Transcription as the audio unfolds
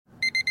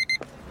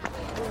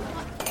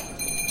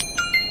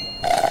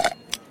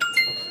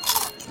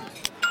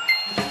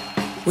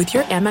With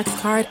your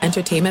Amex card,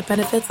 entertainment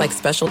benefits like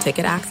special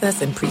ticket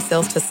access and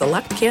pre-sales to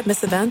select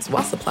can't-miss events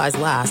while supplies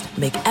last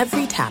make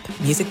every tap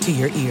music to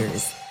your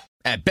ears.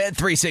 At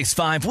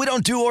Bet365, we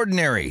don't do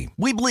ordinary.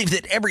 We believe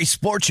that every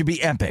sport should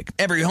be epic.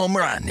 Every home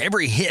run,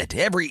 every hit,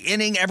 every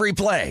inning, every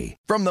play.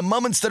 From the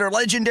moments that are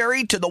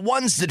legendary to the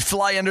ones that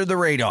fly under the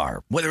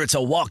radar. Whether it's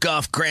a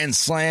walk-off grand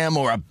slam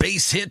or a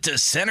base hit to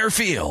center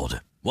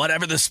field.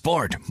 Whatever the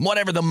sport,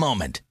 whatever the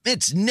moment.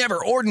 It's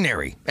never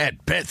ordinary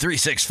at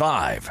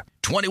Bet365.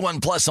 21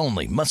 plus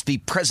only. Must be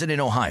present in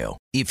Ohio.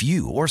 If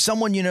you or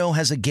someone you know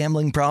has a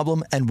gambling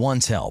problem and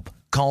wants help,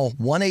 call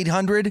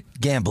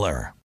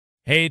 1-800-GAMBLER.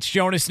 Hey, it's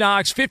Jonas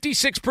Knox.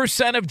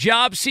 56% of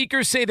job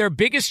seekers say their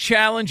biggest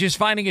challenge is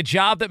finding a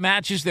job that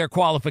matches their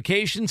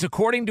qualifications,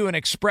 according to an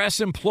Express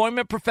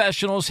Employment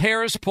Professionals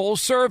Harris Poll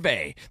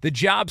survey. The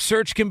job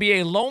search can be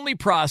a lonely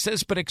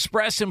process, but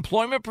Express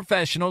Employment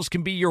Professionals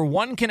can be your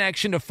one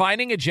connection to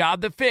finding a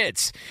job that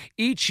fits.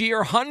 Each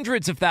year,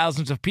 hundreds of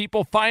thousands of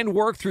people find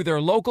work through their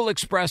local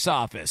Express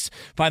office.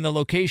 Find the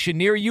location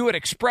near you at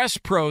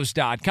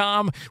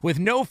expresspros.com. With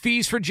no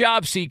fees for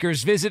job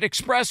seekers, visit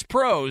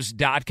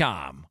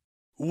expresspros.com.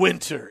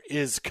 Winter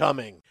is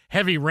coming.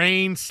 Heavy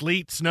rain,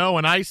 sleet, snow,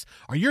 and ice.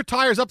 Are your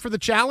tires up for the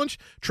challenge?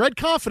 Tread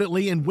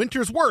confidently in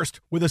winter's worst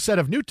with a set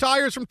of new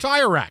tires from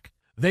Tire Rack.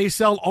 They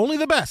sell only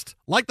the best,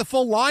 like the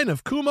full line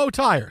of Kumho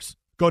tires.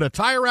 Go to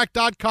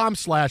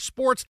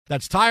TireRack.com/sports.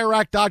 That's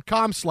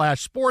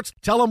TireRack.com/sports.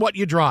 Tell them what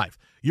you drive.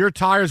 Your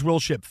tires will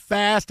ship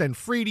fast and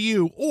free to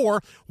you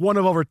or one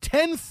of over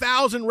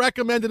 10,000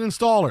 recommended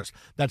installers.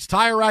 That's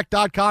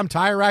TireRack.com,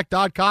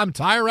 TireRack.com,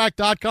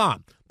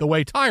 TireRack.com. The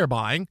way tire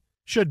buying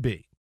should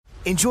be.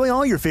 Enjoy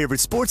all your favorite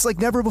sports like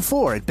never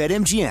before at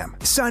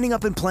BetMGM. Signing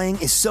up and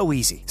playing is so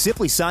easy.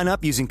 Simply sign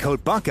up using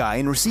code Buckeye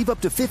and receive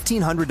up to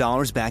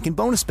 $1,500 back in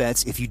bonus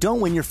bets if you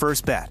don't win your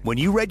first bet. When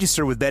you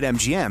register with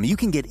BetMGM, you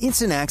can get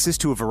instant access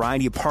to a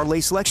variety of parlay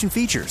selection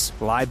features,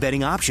 live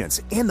betting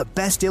options, and the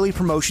best daily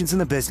promotions in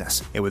the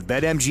business. And with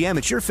BetMGM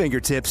at your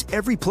fingertips,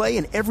 every play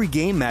and every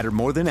game matter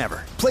more than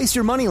ever. Place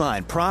your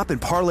moneyline, prop,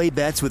 and parlay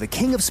bets with the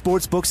king of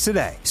sportsbooks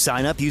today.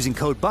 Sign up using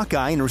code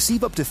Buckeye and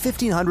receive up to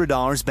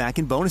 $1,500 back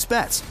in bonus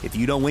bets if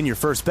you don't win your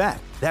first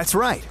bet. That's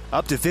right,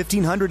 up to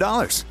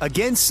 $1,500.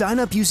 Again, sign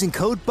up using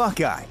code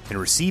Buckeye and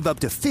receive up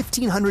to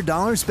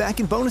 $1,500 back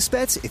in bonus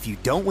bets if you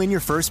don't win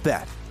your first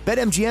bet.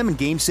 BetMGM and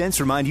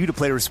GameSense remind you to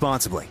play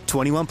responsibly.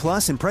 21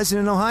 plus and present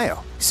in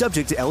Ohio.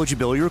 Subject to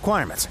eligibility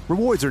requirements.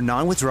 Rewards are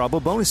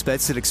non-withdrawable bonus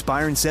bets that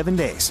expire in 7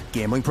 days.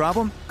 Gambling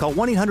problem? Call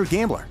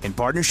 1-800-GAMBLER in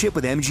partnership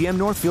with MGM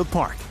Northfield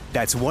Park.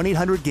 That's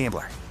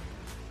 1-800-GAMBLER.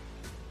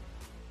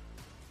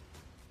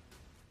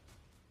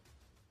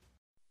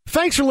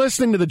 Thanks for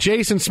listening to the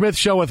Jason Smith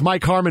Show with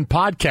Mike Harmon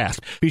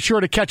podcast. Be sure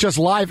to catch us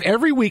live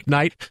every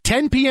weeknight,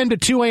 10 p.m. to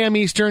 2 a.m.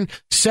 Eastern,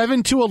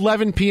 7 to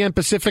 11 p.m.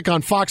 Pacific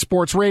on Fox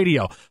Sports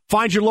Radio.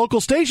 Find your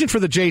local station for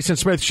the Jason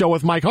Smith Show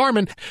with Mike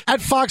Harmon at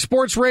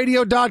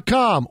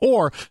foxsportsradio.com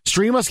or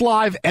stream us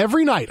live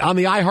every night on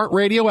the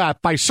iHeartRadio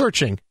app by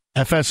searching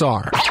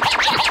FSR. Now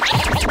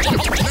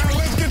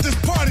let's get this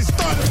party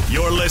started.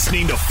 You're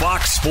listening to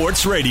Fox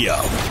Sports Radio.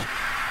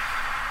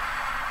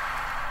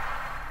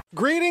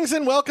 Greetings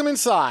and welcome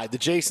inside the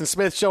Jason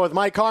Smith Show with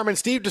Mike Harmon.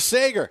 Steve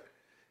DeSager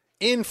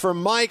in for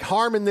Mike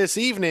Harmon this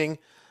evening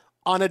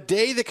on a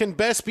day that can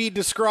best be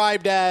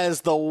described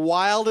as the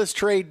wildest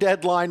trade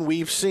deadline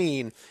we've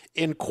seen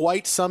in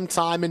quite some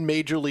time in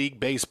Major League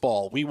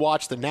Baseball. We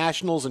watched the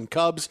Nationals and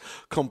Cubs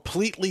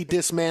completely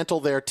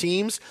dismantle their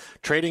teams,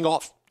 trading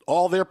off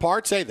all their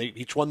parts. Hey, they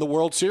each won the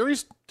World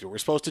Series. Do what we're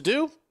supposed to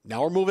do.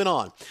 Now we're moving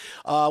on.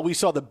 We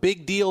saw the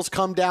big deals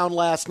come down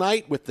last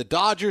night with the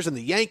Dodgers and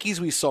the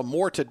Yankees. We saw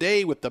more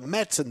today with the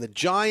Mets and the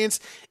Giants.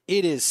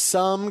 It is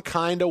some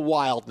kind of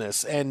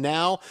wildness. And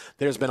now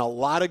there's been a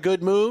lot of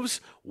good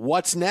moves.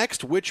 What's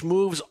next? Which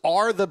moves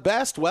are the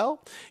best?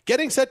 Well,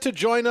 getting set to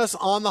join us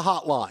on the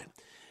hotline,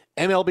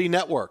 MLB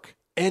Network,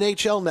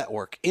 NHL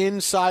Network,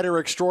 insider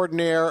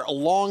extraordinaire, a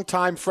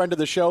longtime friend of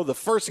the show. The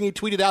first thing he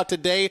tweeted out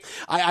today,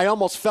 I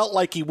almost felt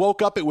like he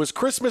woke up. It was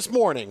Christmas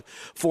morning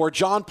for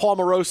Jon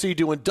Morosi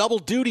doing double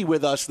duty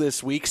with us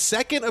this week.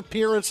 Second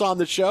appearance on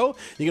the show.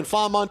 You can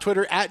follow him on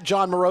Twitter at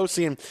Jon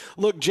Morosi. And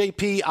look,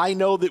 JP, I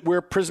know that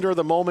we're prisoner of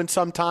the moment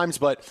sometimes,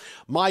 but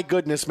my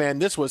goodness, man,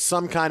 this was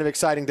some kind of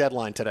exciting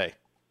deadline today.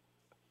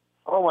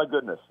 Oh, my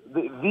goodness.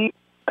 The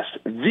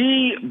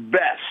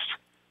best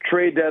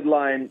trade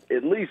deadline,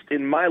 at least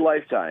in my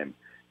lifetime,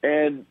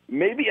 and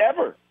maybe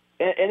ever.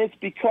 And it's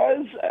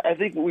because I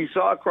think what we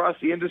saw across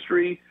the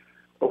industry,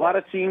 a lot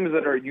of teams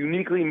that are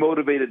uniquely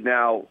motivated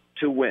now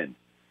to win.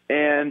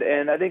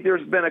 And I think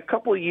there's been a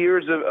couple of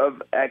years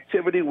of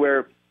activity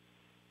where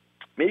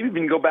maybe we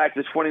can go back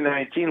to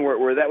 2019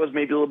 where that was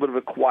maybe a little bit of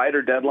a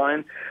quieter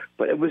deadline,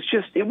 but it was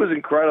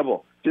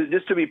incredible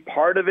just to be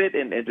part of it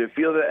and to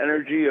feel the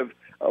energy of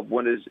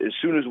when as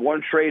soon as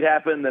one trade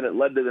happened, then it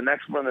led to the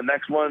next one.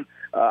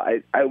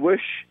 I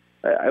wish,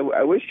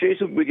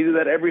 Jason, we could do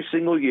that every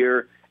single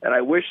year, and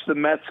I wish the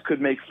Mets could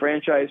make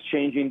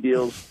franchise-changing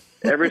deals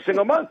every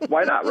single month.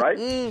 Why not, right?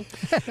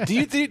 Do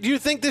you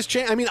think this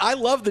change? I mean, I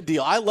love the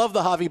deal. I love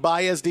the Javi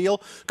Baez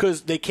deal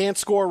because they can't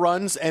score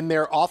runs and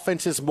their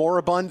offense is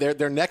moribund.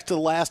 They're next to the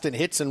last in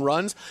hits and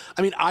runs.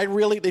 I mean,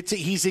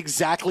 he's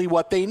exactly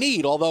what they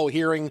need. Although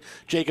hearing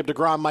Jacob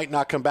deGrom might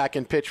not come back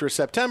and pitch for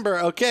September,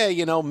 okay,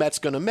 Mets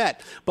going to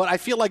Met. But I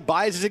feel like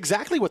Baez is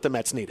exactly what the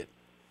Mets needed.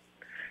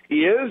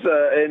 He is,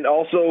 and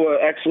also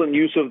excellent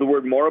use of the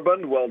word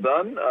moribund. Well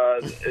done.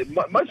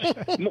 Much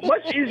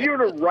easier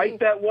to write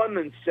that one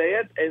than say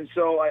it, and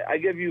so I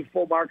give you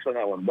full marks on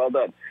that one. Well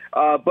done.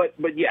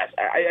 But yes,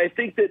 I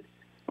think that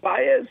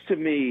Baez, to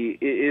me,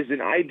 is an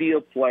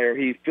ideal player.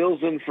 He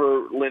fills in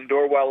for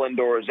Lindor while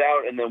Lindor is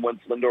out, and then once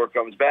Lindor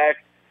comes back,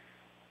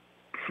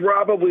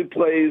 probably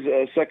plays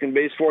second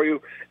base for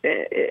you.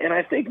 And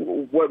I think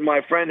what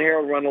my friend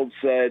Harold Reynolds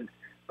said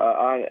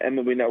on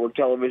MLB Network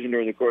Television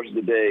during the course of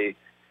the day,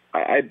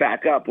 I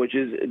back up, which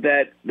is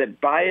that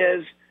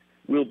Baez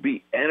will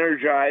be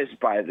energized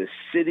by the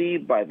city,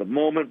 by the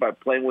moment, by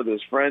playing with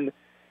his friend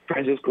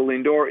Francisco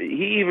Lindor.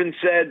 He even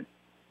said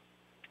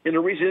in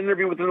a recent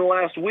interview within the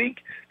last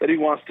week that he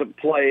wants to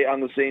play on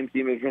the same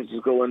team as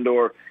Francisco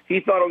Lindor. He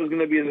thought it was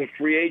going to be as a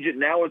free agent.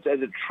 Now it's as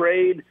a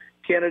trade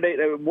candidate.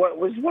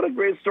 What a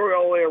great story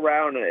all the way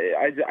around.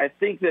 I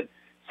think that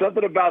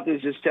something about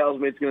this just tells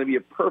me it's going to be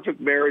a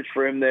perfect marriage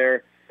for him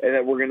there, and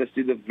that we're going to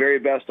see the very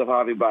best of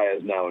Javi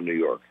Baez now in New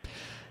York.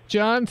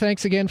 Jon,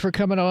 thanks again for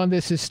coming on.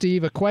 This is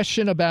Steve. A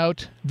question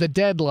about the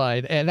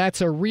deadline, and that's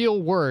a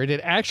real word.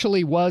 It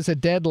actually was a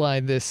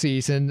deadline this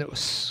season.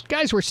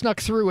 Guys were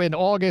snuck through in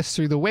August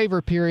through the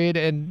waiver period,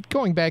 and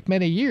going back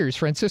many years,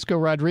 Francisco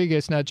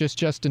Rodriguez, not just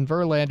Justin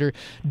Verlander.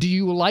 Do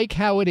you like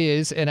how it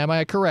is, and am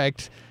I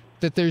correct,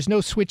 that there's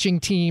no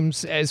switching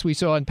teams as we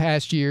saw in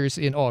past years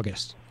in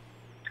August?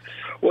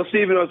 Well,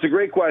 Steve, it's a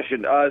great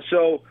question.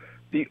 So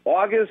the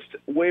August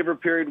waiver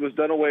period was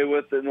done away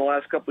with in the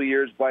last couple of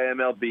years by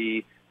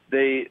MLB.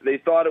 They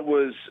thought it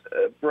was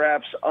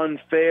perhaps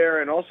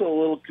unfair and also a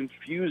little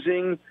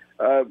confusing,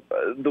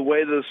 the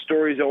way the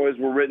stories always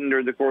were written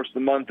during the course of the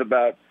month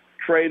about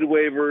trade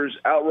waivers,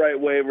 outright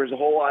waivers, a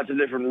whole lot of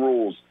different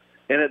rules.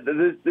 And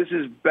this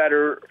is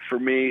better for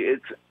me.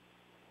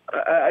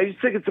 I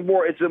just think it's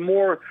a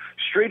more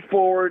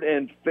straightforward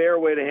and fair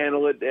way to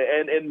handle it.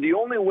 And the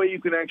only way you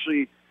can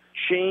actually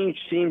change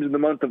teams in the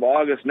month of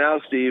August now,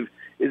 Steve,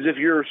 is if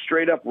you're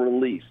straight up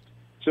released.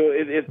 So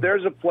if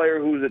there's a player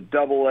who's at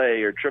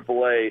AA or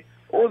AAA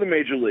or the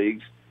major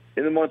leagues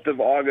in the month of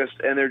August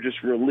and they're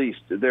just released,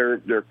 they're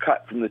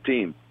cut from the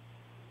team.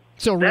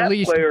 So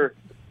released.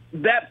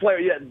 That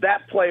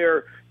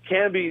player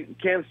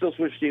can still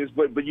switch teams,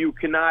 but you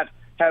cannot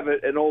have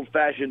an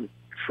old-fashioned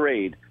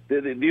trade.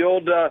 The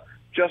old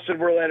Justin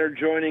Verlander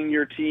joining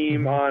your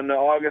team on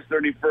August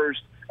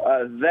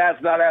 31st,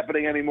 that's not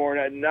happening anymore.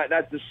 Not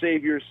to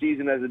save your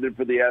season as it did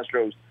for the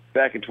Astros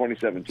back in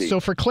 2017.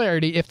 So for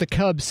clarity, if the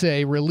Cubs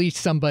say release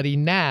somebody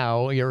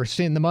now or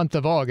in the month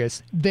of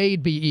August,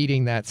 they'd be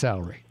eating that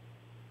salary.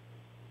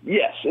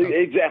 Yes,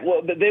 exactly.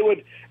 Well, they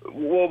would.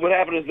 What would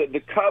happen is that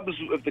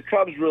if the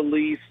Cubs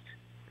released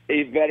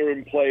a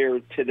veteran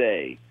player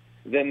today,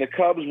 then the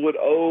Cubs would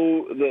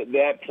owe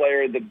that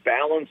player the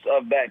balance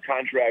of that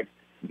contract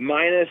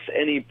minus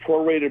any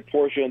prorated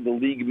portion of the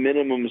league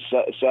minimum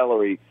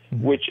salary,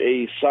 which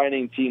a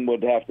signing team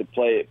would have to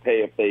pay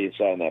if they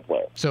sign that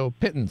player. So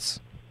pittance.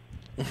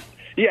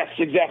 Yes,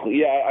 exactly.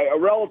 Yeah, a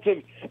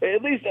relative,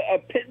 at least a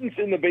pittance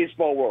in the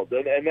baseball world,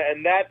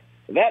 and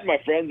that, my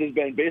friends, has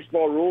been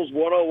Baseball Rules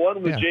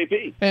 101 with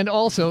JP. And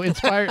also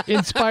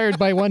inspired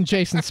by one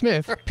Jason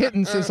Smith.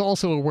 Pittance is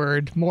also a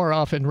word more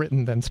often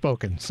written than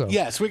spoken. So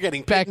yes, we're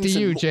getting back to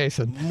you,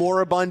 Jason. More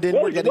abundant.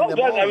 We're getting them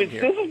all this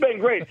has been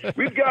great.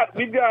 We've got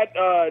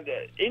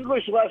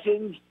English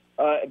lessons,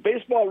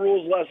 baseball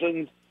rules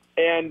lessons,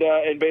 and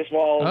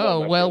baseball.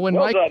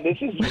 This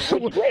is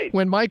great.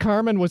 When Mike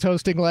Harmon was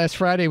hosting last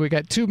Friday, we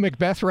got two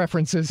Macbeth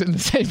references in the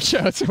same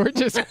show, so we're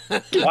just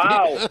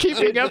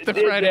keeping up the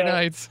Friday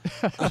nights.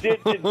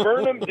 Did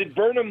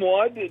Burnham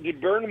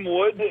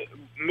Wood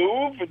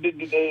move?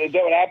 Is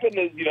that what happened?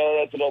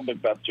 That's an old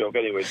Macbeth joke.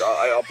 Anyways,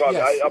 I'll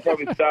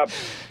probably stop.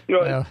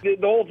 The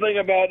whole thing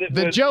about it.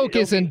 The joke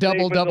is in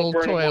double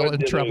toil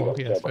and trouble.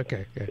 Yes.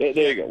 Okay. There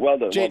you go. Well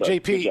done.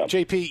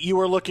 JP, you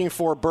were looking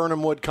for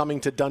Burnham Wood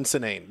coming to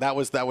Dunsinane. That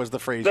was the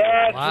phrase.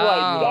 That's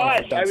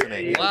right.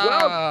 Gosh.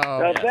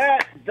 Wow.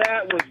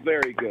 That was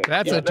very good.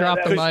 That's a drop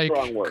the mic.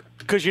 Strong word.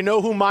 Because you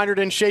know who minored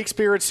in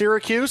Shakespeare at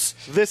Syracuse?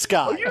 This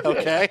guy.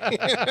 Okay.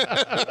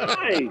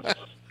 Nice.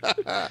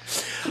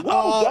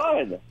 Well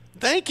done.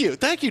 Thank you,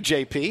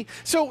 JP.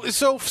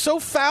 So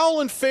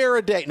foul and fair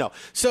a day. No.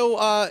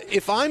 So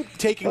if I'm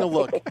taking a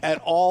look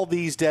at all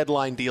these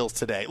deadline deals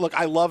today, look,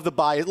 I love the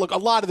buy. Look, a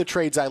lot of the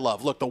trades I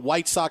love. Look, the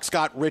White Sox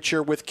got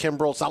richer with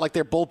Kimbrel. It's not like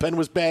their bullpen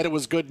was bad; it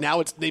was good.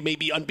 Now they may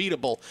be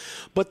unbeatable.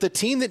 But the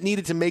team that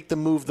needed to make the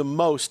move the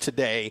most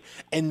today,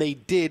 and they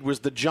did, was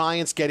the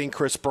Giants getting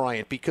Chris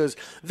Bryant, because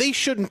they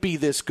shouldn't be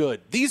this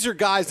good. These are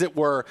guys that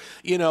were,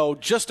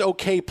 just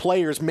okay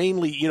players,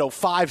 mainly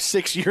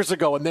 5-6 years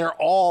ago, and they're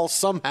all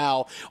somehow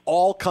somehow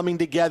all coming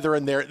together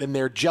and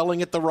they're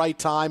gelling at the right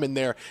time and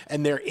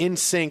they're in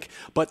sync,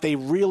 but they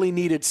really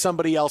needed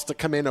somebody else to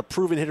come in, a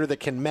proven hitter that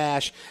can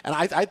mash. And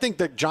I think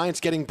the Giants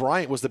getting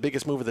Bryant was the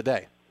biggest move of the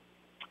day.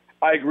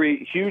 I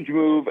agree. Huge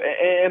move.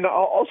 And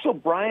also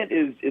Bryant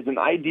is an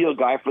ideal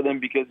guy for them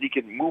because he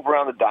can move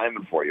around the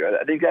diamond for you.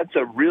 I think that's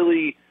a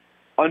really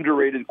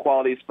underrated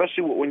quality,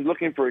 especially when you're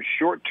looking for a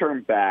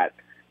short-term bat.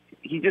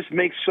 He just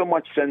makes so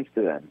much sense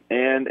to them.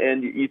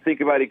 And you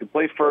think about it, he could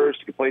play first,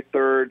 he could play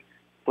third,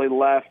 play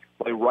left,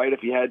 play right if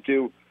he had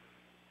to.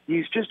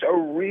 He's just a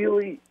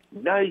really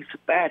nice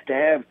bat to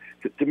have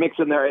to mix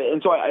in there.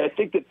 And so I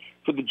think that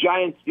for the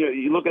Giants,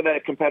 you look at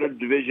that competitive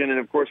division, and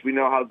of course we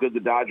know how good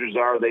the Dodgers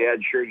are. They had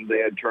Scherzer, they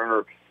had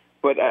Turner.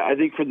 But I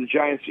think for the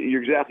Giants,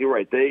 you're exactly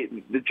right.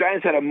 The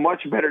Giants had a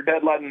much better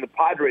deadline than the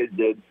Padres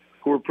did,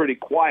 who were pretty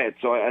quiet.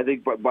 So I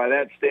think by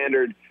that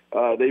standard,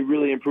 they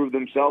really improved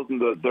themselves,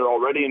 and they're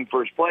already in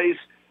first place.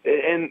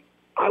 And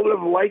I would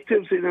have liked to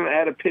have seen them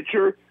add a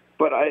pitcher,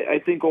 but I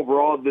think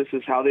overall this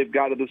is how they've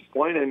got to this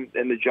point, and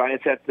the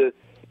Giants have to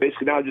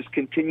basically now just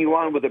continue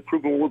on with a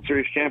proven World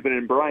Series champion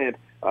in Bryant,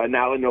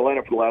 now in their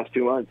lineup for the last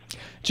 2 months.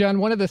 John,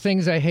 one of the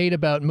things I hate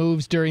about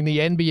moves during the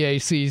NBA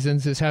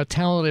seasons is how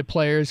talented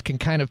players can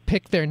kind of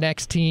pick their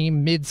next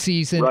team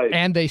mid-season, right,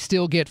 and they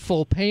still get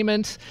full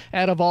payment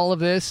out of all of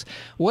this.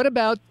 What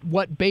about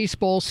what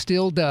baseball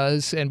still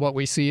does and what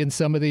we see in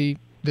some of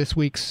this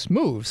week's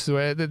moves?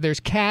 There's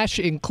cash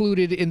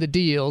included in the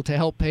deal to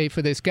help pay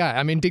for this guy.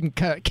 I mean, didn't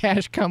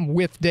cash come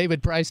with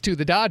David Price to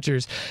the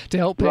Dodgers to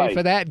help pay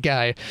for that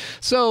guy?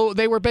 So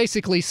they were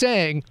basically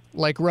saying,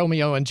 like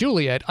Romeo and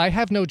Juliet, I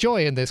have no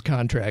joy in this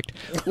contract.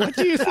 What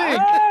do you think?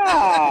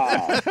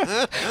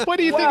 What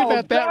do you think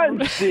about done,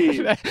 that?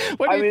 Steve.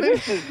 What do you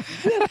think?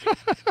 This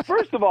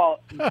first of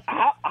all,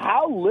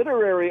 how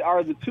literary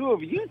are the two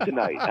of you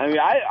tonight? I mean,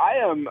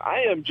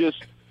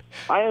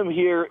 I am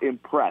here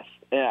impressed.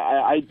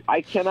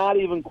 I cannot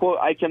even quote.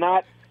 I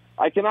cannot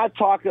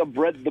talk the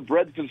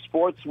breadth of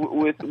sports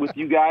with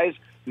you guys.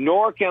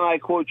 Nor can I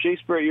quote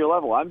Shakespeare at your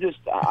level.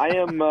 I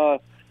am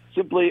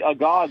simply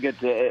agog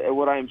at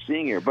what I am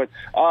seeing here. But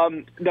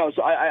no.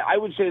 So I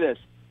would say this: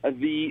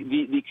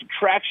 the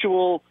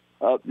contractual,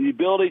 the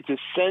ability to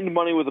send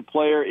money with a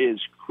player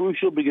is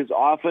crucial because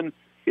often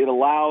it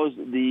allows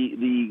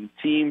the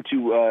team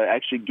to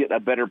actually get a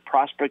better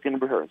prospect in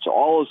return. So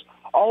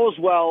all is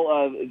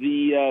well.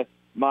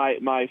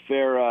 My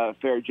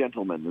fair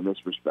gentleman in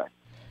this respect.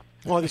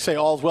 Well, you say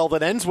all's well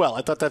that ends well.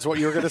 I thought that's what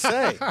you were going to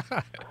say.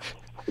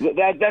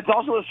 That's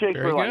also a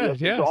Shakespeare line.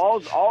 Yes. So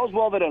all's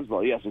well that ends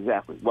well. Yes,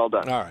 exactly. Well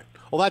done. All right.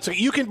 Well,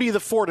 you can be the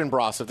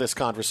Fortinbras of this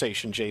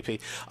conversation, JP.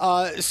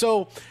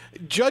 So,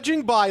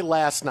 judging by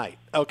last night,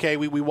 okay,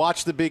 we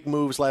watched the big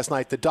moves last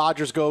night. The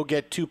Dodgers go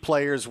get two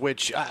players,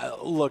 which,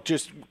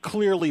 just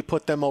clearly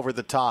put them over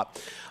the top.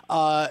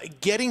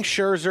 Getting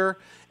Scherzer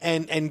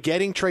and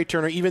getting Trey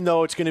Turner, even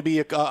though it's going to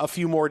be a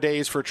few more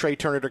days for Trey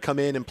Turner to come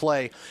in and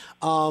play,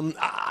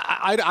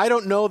 I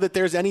don't know that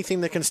there's anything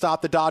that can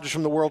stop the Dodgers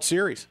from the World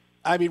Series.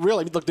 I mean,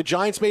 really, look, the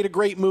Giants made a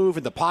great move,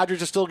 and the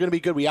Padres are still going to be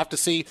good. We have to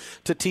see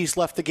Tatis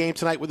left the game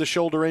tonight with a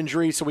shoulder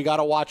injury, so we got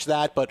to watch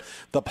that. But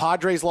the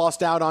Padres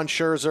lost out on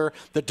Scherzer.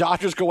 The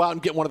Dodgers go out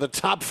and get one of the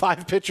top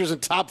 5 pitchers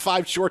and top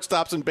 5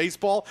 shortstops in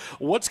baseball.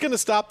 What's going to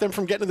stop them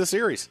from getting to the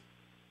series?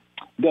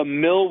 The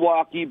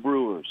Milwaukee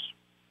Brewers.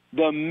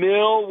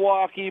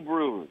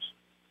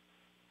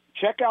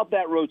 Check out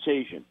that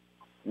rotation.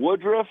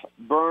 Woodruff,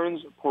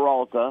 Burns,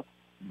 Peralta,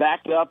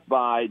 backed up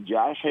by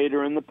Josh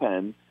Hader in the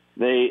pen.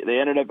 They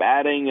ended up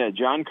adding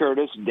John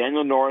Curtis,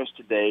 Daniel Norris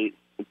today,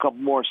 a couple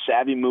more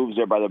savvy moves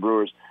there by the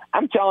Brewers.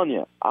 I'm telling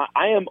you,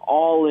 I am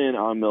all in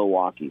on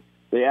Milwaukee.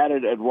 They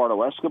added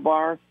Eduardo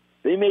Escobar.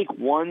 They make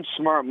one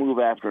smart move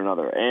after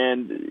another,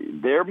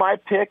 and they're my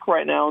pick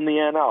right now in the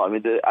NL. I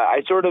mean,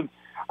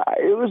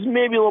 it was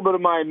maybe a little bit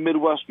of my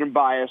Midwestern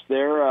bias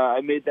there. I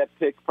made that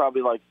pick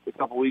probably like a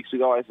couple weeks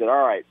ago. I said,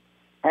 all right,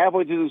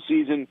 halfway through the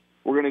season,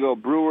 we're going to go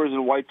Brewers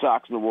and White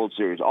Sox in the World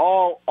Series.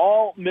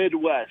 All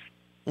Midwest.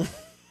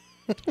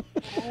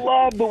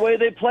 Love the way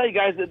they play,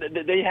 guys.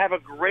 They have a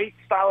great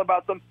style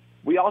about them.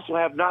 We also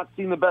have not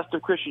seen the best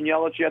of Christian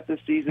Yelich yet this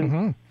season.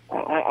 Mm-hmm.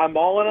 I'm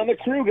all in on the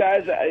crew,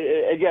 guys.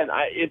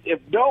 If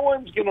no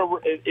one's gonna,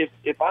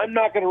 if I'm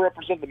not going to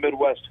represent the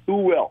Midwest, who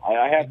will?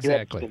 I have to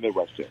represent the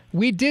Midwest too.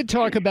 We did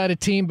talk about a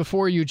team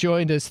before you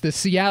joined us, the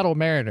Seattle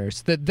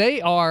Mariners, that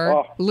they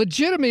are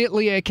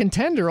legitimately a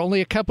contender, only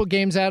a couple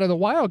games out of the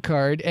wild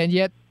card, and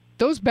yet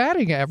those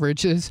batting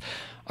averages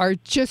are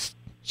just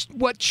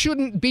what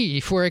shouldn't be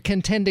for a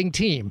contending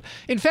team.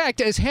 In fact,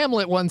 as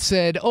Hamlet once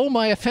said, "Oh,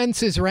 my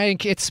offense is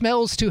rank, it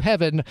smells to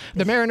heaven."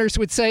 The Mariners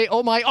would say,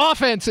 "Oh, my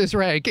offense is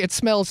rank, it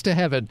smells to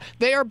heaven."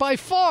 They are by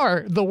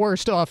far the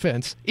worst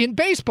offense in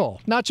baseball,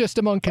 not just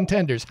among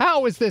contenders.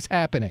 How is this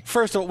happening?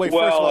 First of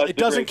all, it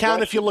doesn't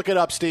count if you look it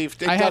up, Steve.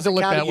 I had to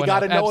look that one up. You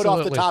got to know it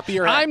off the top of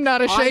your head. I'm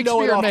not a Shakespeare major. I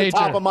know it off the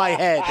top of my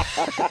head.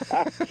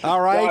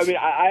 All right? No,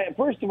 I mean,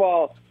 first of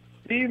all,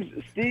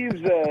 Steve's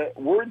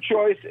word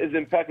choice is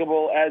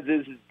impeccable, as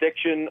is his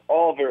diction,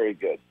 all very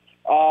good.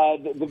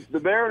 The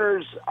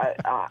Mariners,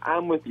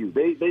 I'm with you.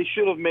 They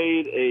should have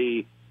made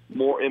a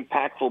more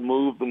impactful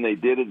move than they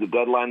did at the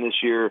deadline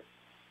this year.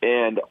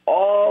 And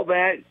all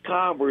that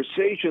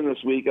conversation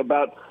this week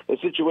about the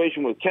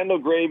situation with Kendall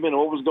Graveman and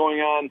what was going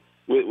on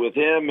with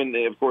him, and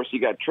of course he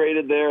got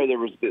traded there. There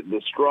was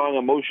the strong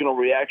emotional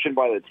reaction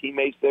by the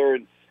teammates there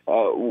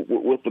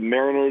with the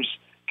Mariners.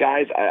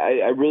 Guys,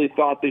 I really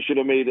thought they should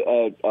have made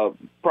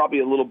probably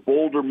a little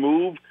bolder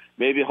move.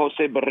 Maybe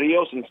Jose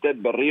Barrios.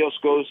 Instead, Barrios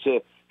goes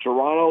to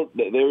Toronto.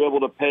 They were able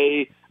to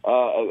pay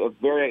a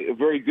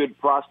very good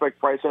prospect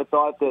price, I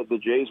thought, the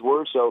Jays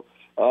were. So,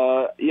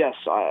 yes,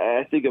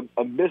 I think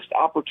a missed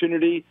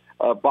opportunity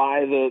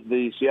by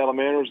the Seattle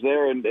Mariners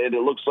there, and it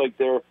looks like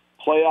their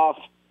playoff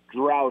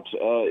drought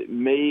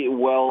may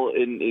well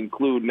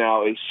include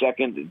now a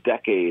second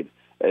decade,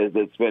 as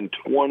it's been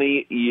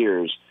 20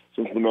 years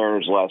since the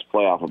Mariners' last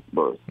playoff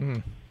berth.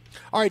 Mm.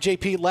 All right,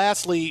 JP,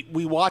 lastly,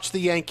 we watched the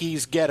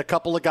Yankees get a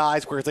couple of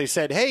guys where they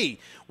said, hey,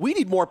 we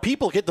need more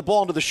people to get the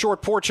ball into the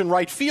short porch in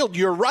right field.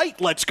 You're right.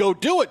 Let's go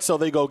do it. So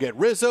they go get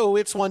Rizzo.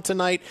 It's one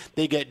tonight.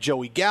 They get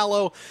Joey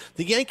Gallo.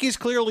 The Yankees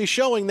clearly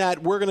showing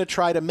that we're going to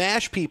try to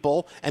mash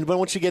people. And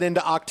once you get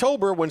into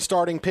October, when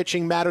starting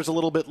pitching matters a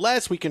little bit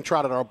less, we can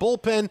trot out our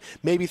bullpen.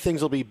 Maybe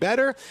things will be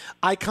better.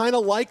 I kind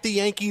of like the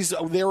Yankees,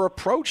 their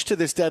approach to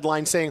this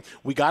deadline, saying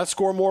we got to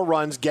score more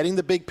runs. Getting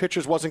the big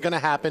pitchers wasn't going to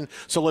happen.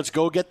 So let's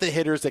go get the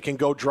hitters that can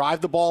go drive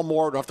the ball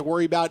more. Don't have to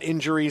worry about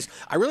injuries.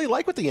 I really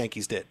like what the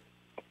Yankees did.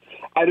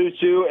 I do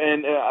too,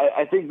 and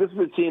I think this is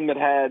a team that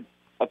had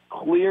a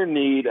clear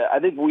need. I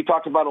think we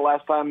talked about it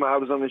last time I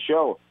was on the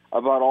show,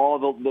 about all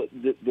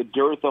the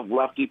dearth of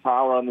lefty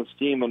power on this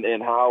team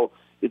and how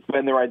it's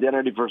been their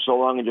identity for so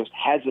long and just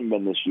hasn't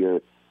been this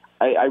year.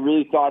 I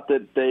really thought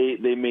that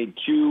they made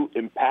two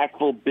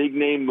impactful,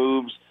 big-name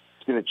moves.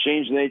 It's going to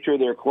change the nature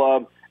of their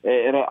club.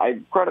 And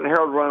I credit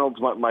Harold Reynolds,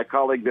 my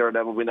colleague there at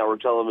MLB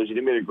Network Television.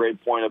 He made a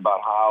great point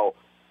about how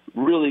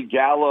really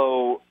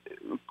Gallo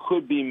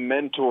could be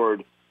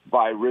mentored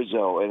by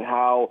Rizzo and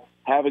how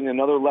having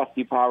another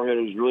lefty power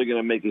hitter is really going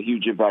to make a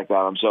huge impact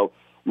on him. So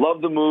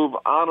love the move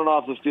on and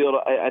off the field.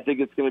 I think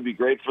it's going to be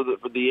great for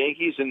the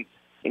Yankees. And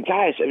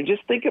guys, I mean,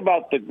 just think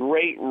about the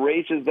great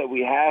races that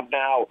we have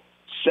now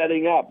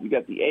setting up. You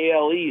got the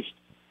AL East.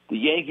 The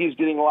Yankees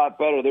getting a lot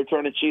better. They're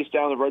trying to chase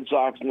down the Red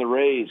Sox and the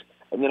Rays.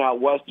 And then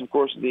out west, of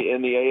course,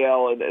 in the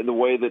AL, and the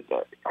way that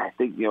I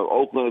think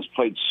Oakland has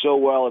played so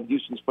well, and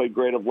Houston's played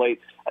great of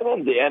late. And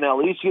then the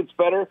NL East gets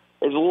better.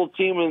 There's a little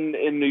team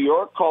in New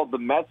York called the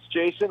Mets.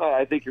 Jason,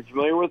 I think you're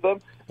familiar with them.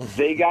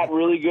 They got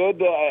really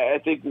good,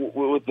 I think,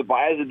 with the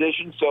Baez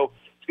addition. So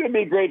it's going to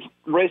be a great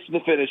race to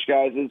the finish,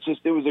 guys.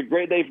 It was a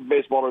great day for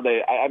baseball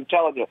today. I'm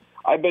telling you,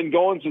 I've been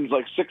going since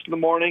like 6 in the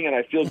morning, and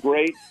I feel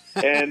great.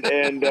 and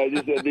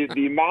just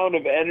the amount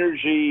of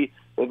energy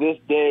that this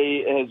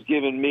day has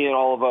given me and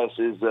all of us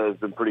has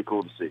been pretty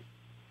cool to see.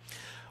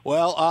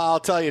 Well, I'll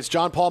tell you, it's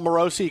Jon Paul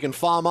Morosi. You can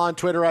follow him on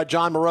Twitter at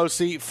Jon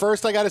Morosi.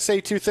 First, I got to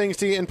say two things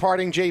to you in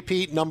parting,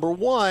 JP. Number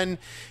one,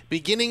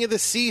 beginning of the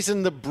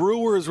season, the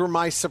Brewers were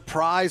my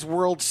surprise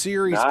World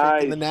Series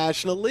pick in the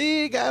National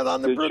League. I was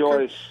on the Good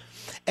choice.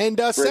 And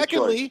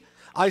secondly, choice.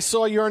 I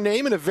saw your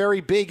name in a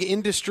very big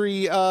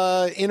industry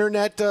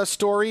internet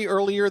story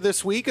earlier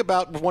this week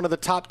about one of the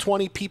top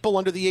 20 people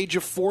under the age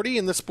of 40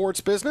 in the sports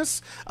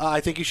business. I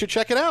think you should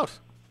check it out.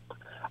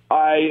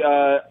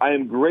 I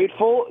am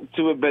grateful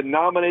to have been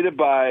nominated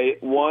by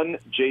one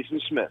Jason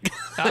Smith,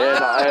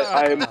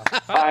 and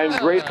I'm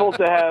grateful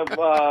to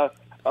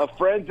have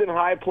friends in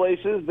high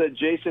places that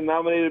Jason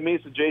nominated me.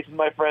 So, Jason,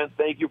 my friend,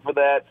 thank you for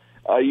that.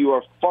 You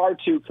are far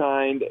too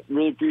kind.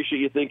 Really appreciate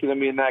you thinking of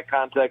me in that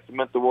context. It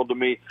meant the world to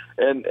me,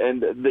 and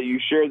that you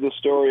shared the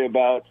story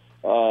about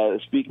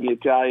speaking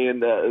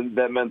Italian.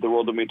 That meant the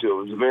world to me too.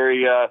 It was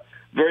a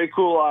very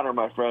cool honor,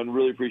 my friend.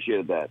 Really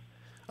appreciated that.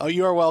 Oh,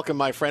 you are welcome,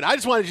 my friend. I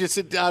just wanted you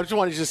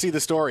to see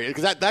the story,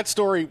 because that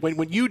story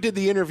when you did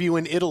the interview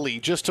in Italy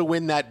just to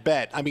win that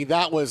bet. I mean,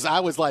 I was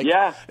like,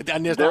 yeah,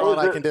 and there's not a lot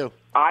I can do.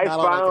 I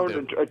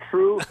found a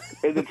true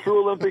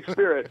Olympic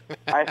spirit.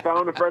 I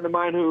found a friend of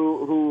mine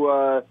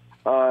who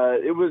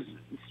it was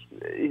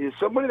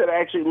somebody that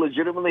actually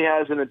legitimately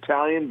has an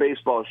Italian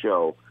baseball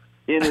show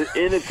in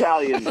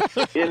Italian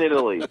in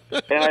Italy.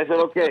 And I said,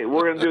 okay,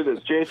 we're going to do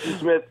this. Jason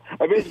Smith,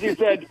 I basically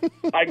said,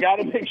 I got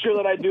to make sure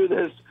that I do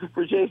this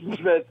for Jason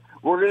Smith.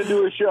 We're going to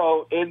do a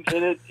show in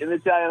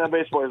Italian on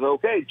baseball. I said,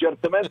 okay,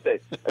 certamente.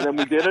 And then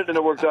we did it, and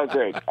it worked out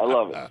great. I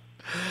love it.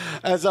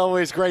 As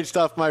always, great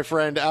stuff, my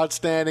friend.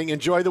 Outstanding.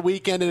 Enjoy the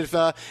weekend. And if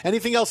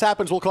anything else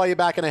happens, we'll call you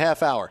back in a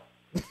half hour.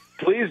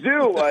 Please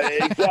do.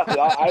 Exactly.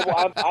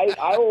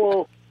 I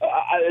will.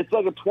 It's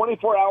like a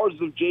 24 hours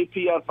of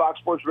JP on Fox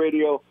Sports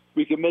Radio.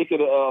 We can make it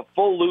a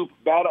full loop,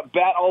 bat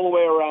all the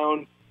way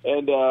around.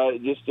 And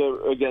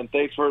again,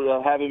 thanks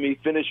for having me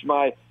finish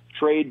my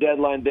trade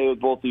deadline day with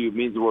both of you. It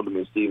means the world to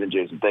me, Steve and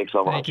Jason. Thanks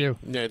so much. Thank you.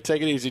 Yeah,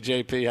 take it easy,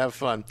 JP. Have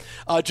fun.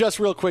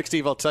 Just real quick,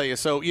 Steve, I'll tell you.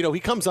 So, he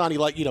comes on,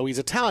 he's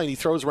Italian. He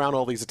throws around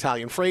all these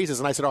Italian phrases.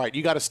 And I said, all right,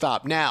 you got to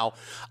stop. Now,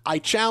 I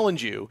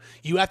challenge you.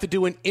 You have to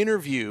do an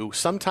interview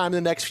sometime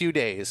in the next few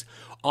days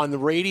on the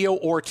radio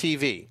or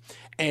TV,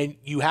 and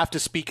you have to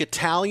speak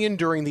Italian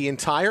during the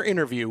entire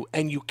interview,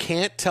 and you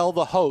can't tell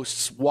the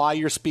hosts why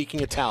you're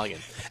speaking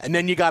Italian. And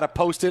then you got to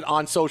post it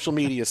on social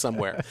media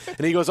somewhere.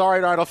 And he goes, all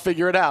right, I'll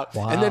figure it out.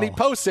 Wow. And then he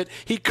posts it.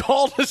 He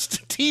called a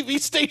TV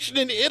station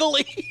in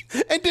Italy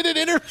and did an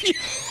interview.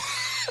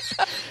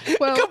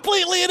 Well,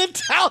 completely in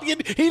Italian.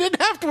 He didn't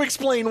have to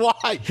explain why.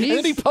 And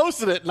then he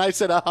posted it, and I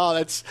said, "Oh,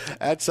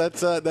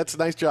 that's a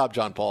nice job,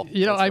 John Paul."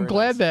 I'm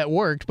glad that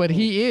worked, but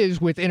he is,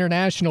 with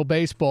international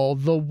baseball,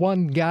 the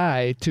one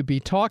guy to be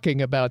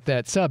talking about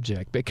that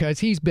subject because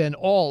he's been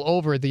all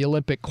over the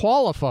Olympic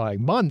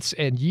qualifying months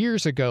and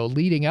years ago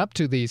leading up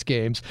to these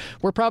games.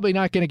 We're probably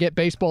not going to get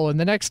baseball in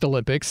the next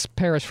Olympics.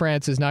 Paris,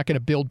 France is not going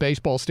to build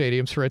baseball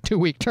stadiums for a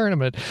 2-week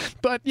tournament.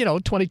 But,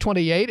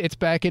 2028, it's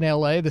back in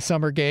L.A., the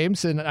Summer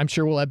Games, and I'm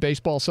sure we'll have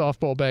baseball,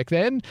 softball back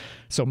then.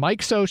 So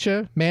Mike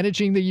Scioscia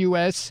managing the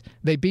U.S.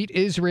 They beat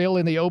Israel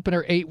in the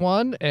opener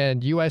 8-1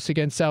 and U.S.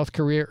 against South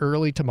Korea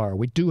early tomorrow.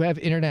 We do have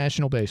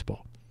international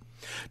baseball.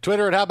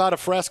 Twitter at How About a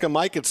Fresca,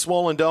 Mike at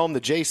Swollen Dome, the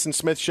Jason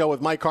Smith Show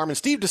with Mike Harmon.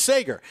 Steve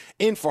DeSager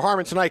in for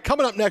Harmon tonight.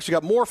 Coming up next, we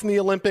got more from the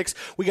Olympics.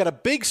 We got a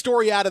big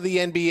story out of the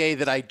NBA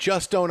that I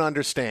just don't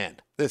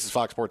understand. This is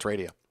Fox Sports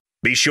Radio.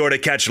 Be sure to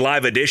catch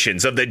live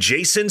editions of The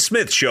Jason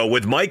Smith Show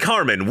with Mike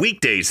Harmon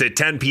weekdays at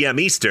 10 p.m.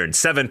 Eastern,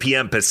 7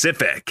 p.m.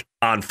 Pacific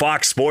on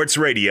Fox Sports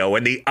Radio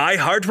and the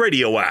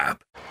iHeartRadio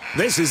app.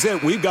 This is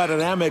it. We've got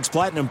an Amex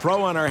Platinum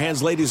Pro on our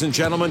hands, ladies and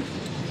gentlemen.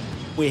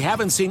 We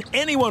haven't seen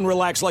anyone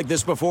relax like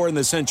this before in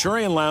the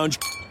Centurion Lounge.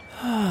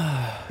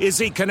 Is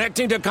he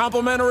connecting to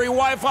complimentary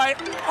Wi-Fi?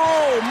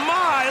 Oh,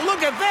 my.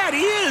 Look at that.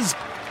 He is.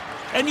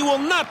 And you will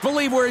not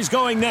believe where he's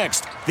going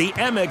next. The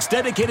Amex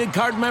dedicated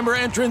card member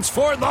entrance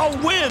for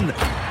the win.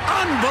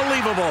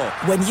 Unbelievable.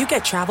 When you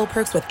get travel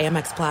perks with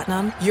Amex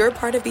Platinum, you're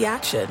part of the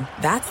action.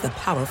 That's the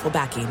powerful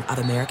backing of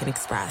American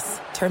Express.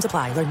 Terms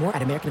apply. Learn more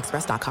at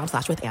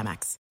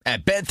americanexpress.com/withAmex.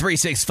 At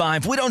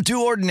Bet365, we don't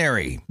do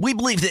ordinary. We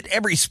believe that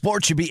every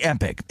sport should be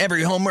epic.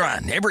 Every home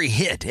run, every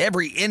hit,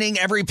 every inning,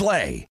 every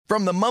play.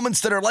 From the moments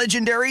that are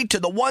legendary to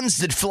the ones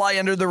that fly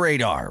under the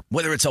radar.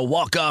 Whether it's a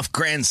walk-off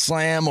grand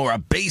slam or a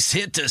base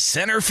hit to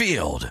center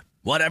field.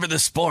 Whatever the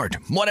sport,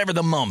 whatever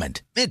the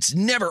moment, it's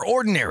never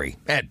ordinary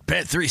at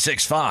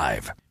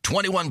Bet365.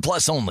 21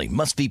 plus only.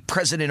 Must be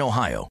present in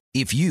Ohio.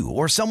 If you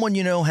or someone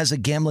you know has a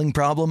gambling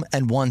problem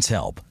and wants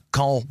help,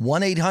 call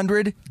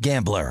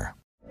 1-800-GAMBLER.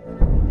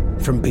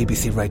 From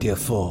BBC Radio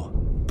 4,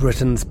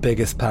 Britain's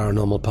biggest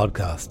paranormal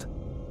podcast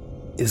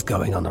is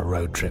going on a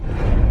road trip.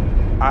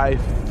 I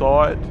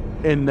thought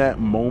in that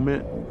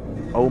moment,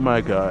 oh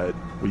my God,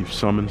 we've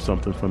summoned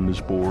something from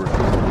this board.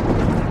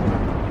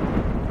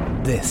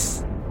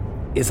 This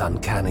is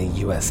Uncanny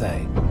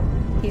USA.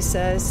 He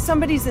says,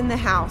 somebody's in the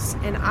house,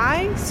 and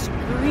I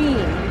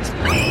screamed.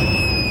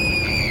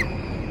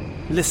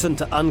 Listen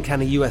to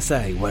Uncanny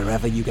USA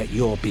wherever you get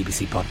your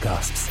BBC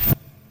podcasts,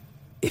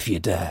 if you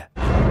dare.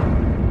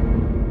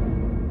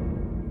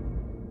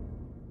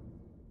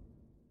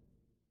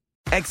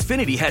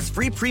 Xfinity has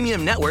free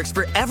premium networks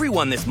for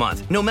everyone this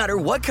month, no matter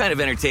what kind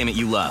of entertainment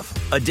you love.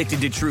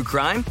 Addicted to true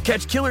crime?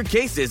 Catch killer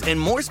cases and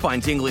more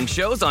spine-tingling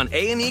shows on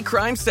A&E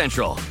Crime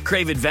Central.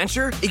 Crave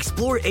adventure?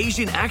 Explore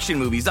Asian action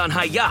movies on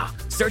Hi-YAH.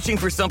 Searching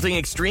for something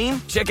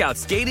extreme? Check out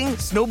skating,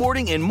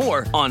 snowboarding, and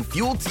more on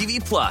Fuel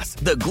TV Plus,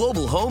 the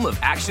global home of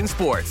action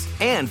sports.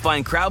 And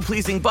find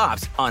crowd-pleasing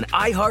bops on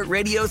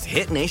iHeartRadio's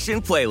Hit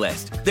Nation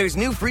playlist. There's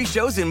new free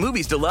shows and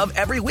movies to love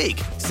every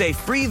week. Say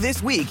free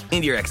this week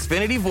in your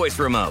Xfinity voice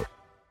remote.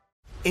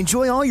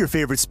 Enjoy all your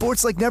favorite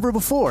sports like never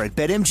before at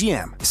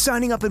BetMGM.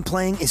 Signing up and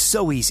playing is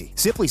so easy.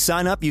 Simply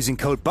sign up using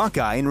code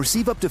Buckeye and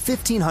receive up to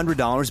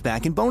 $1,500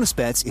 back in bonus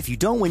bets if you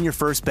don't win your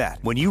first bet.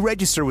 When you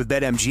register with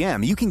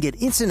BetMGM, you can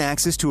get instant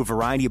access to a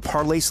variety of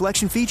parlay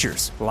selection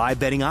features, live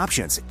betting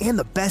options, and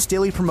the best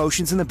daily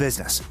promotions in the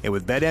business. And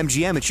with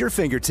BetMGM at your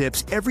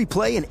fingertips, every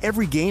play and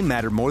every game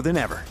matter more than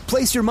ever.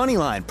 Place your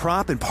moneyline,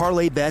 prop, and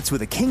parlay bets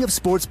with the king of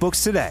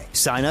sportsbooks today.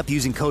 Sign up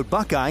using code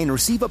Buckeye and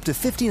receive up to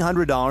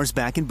 $1,500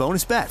 back in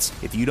bonus bets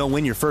if you don't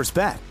win your first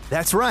bet.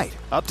 That's right,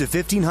 up to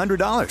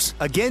 $1,500.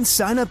 Again,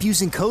 sign up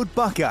using code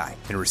Buckeye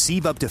and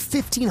receive up to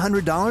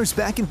 $1,500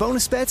 back in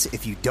bonus bets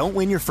if you don't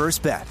win your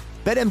first bet.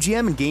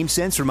 BetMGM and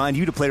GameSense remind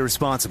you to play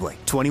responsibly.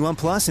 21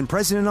 plus and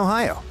present in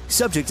Ohio.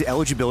 Subject to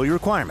eligibility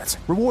requirements.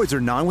 Rewards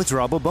are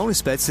non-withdrawable bonus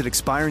bets that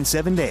expire in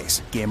 7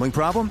 days. Gambling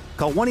problem?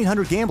 Call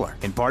 1-800-GAMBLER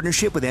in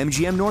partnership with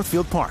MGM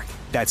Northfield Park.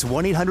 That's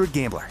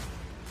 1-800-GAMBLER.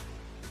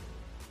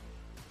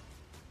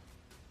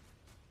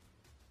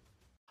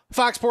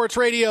 Fox Sports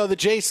Radio, the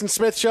Jason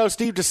Smith Show.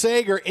 Steve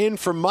DeSager in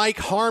for Mike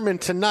Harmon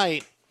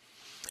tonight.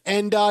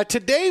 And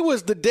today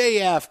was the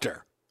day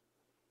after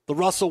the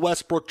Russell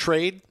Westbrook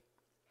trade.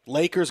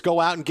 Lakers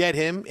go out and get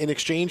him in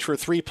exchange for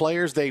 3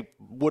 players. They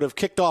would have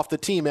kicked off the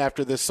team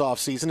after this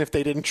offseason if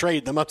they didn't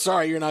trade them. I'm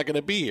sorry, you're not going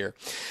to be here.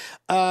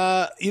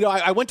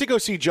 I went to go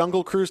see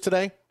Jungle Cruise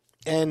today.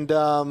 And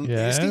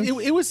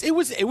it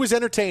was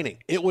entertaining.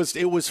 It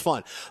was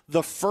fun.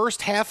 The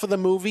first half of the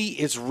movie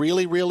is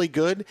really, really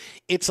good.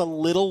 It's a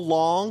little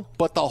long,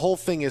 but the whole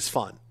thing is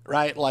fun,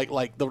 right?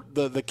 Like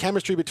the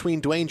chemistry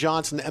between Dwayne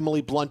Johnson and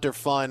Emily Blunt are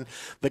fun.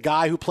 The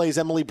guy who plays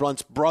Emily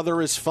Blunt's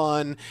brother is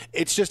fun.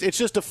 It's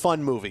just a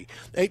fun movie.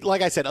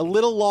 Like I said, a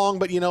little long,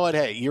 but you know what?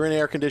 Hey, you're in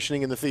air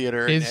conditioning in the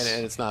theater, and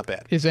it's not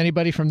bad. Is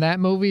anybody from that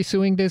movie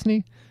suing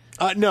Disney?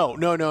 No.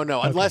 Okay.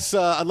 Unless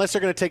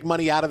they're going to take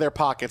money out of their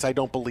pockets, I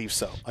don't believe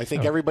so. I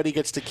think everybody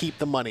gets to keep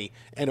the money,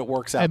 and it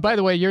works out. And by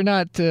the way, you're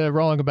not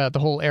wrong about the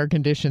whole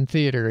air-conditioned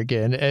theater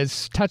again.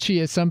 As touchy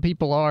as some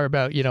people are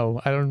about, I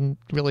don't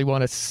really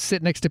want to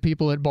sit next to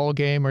people at ball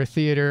game or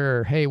theater,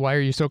 or, hey, why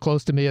are you so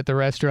close to me at the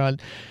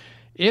restaurant?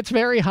 It's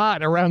very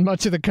hot around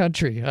much of the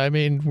country. I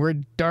mean, we're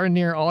darn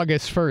near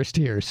August 1st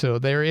here, so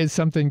there is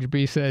something to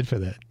be said for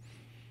that.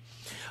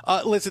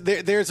 Listen,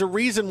 there's a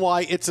reason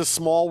why It's a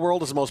Small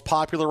World is the most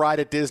popular ride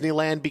at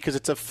Disneyland, because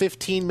it's a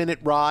 15-minute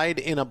ride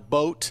in a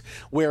boat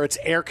where it's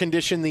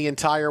air-conditioned the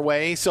entire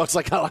way. So it's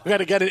like, I got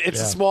to get it.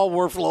 It's a small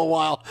world for a little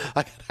while.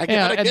 I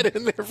got to get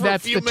in there for a few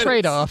minutes. That's the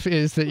trade-off,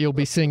 is that you'll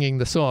be singing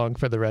the song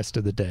for the rest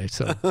of the day.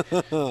 So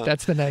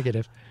that's the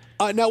negative.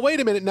 Now, wait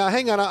a minute. Now,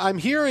 hang on. I'm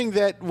hearing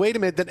that,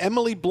 that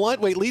Emily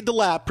Blunt, Lead the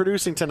Lap,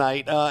 producing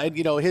tonight, and,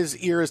 his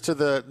ear is to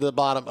the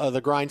bottom of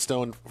the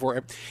grindstone for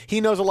it. He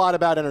knows a lot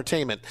about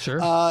entertainment. Sure.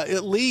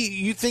 Lee,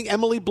 you think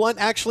Emily Blunt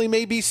actually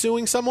may be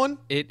suing someone?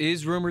 It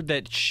is rumored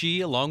that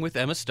she, along with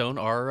Emma Stone,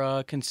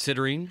 are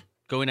considering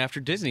going after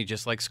Disney,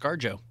 just like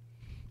ScarJo.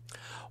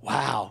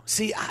 Wow.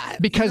 See,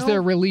 because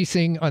they're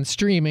releasing on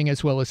streaming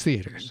as well as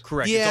theaters.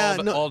 Correct. Yeah,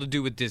 it's all to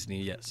do with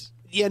Disney, yes.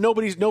 Yeah,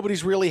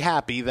 nobody's really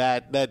happy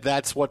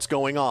that's what's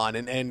going on,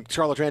 and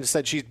Scarlett Johansson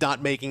said she's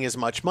not making as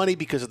much money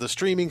because of the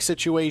streaming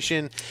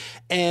situation.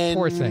 And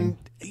poor thing.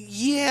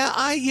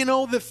 Yeah,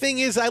 the thing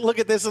is, I look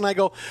at this and I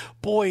go,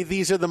 boy,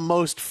 these are the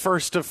most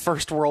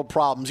first world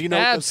problems.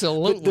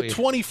 Absolutely. The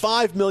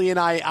 $25 million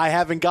I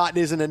haven't gotten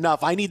isn't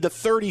enough. I need the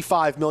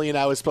 $35 million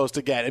I was supposed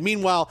to get. And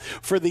meanwhile,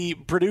 for the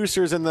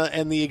producers and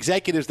the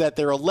executives that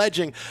they're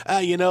alleging,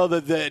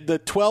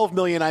 the $12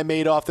 million I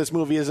made off this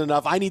movie isn't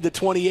enough. I need the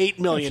 $28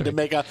 million to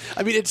make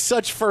it's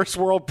such first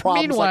world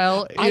problems.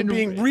 Meanwhile, I'm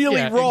being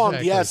really wrong.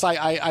 Exactly. Yes,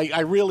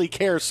 I really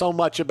care so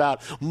much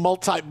about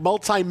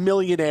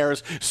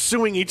multi-millionaires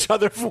suing each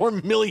other for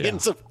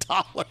millions of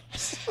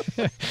dollars.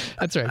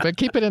 That's right, but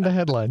keep it in the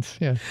headlines.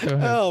 Yeah. Go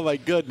ahead. Oh my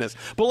goodness!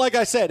 But like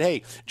I said,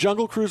 hey,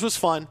 Jungle Cruise was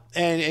fun,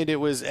 and it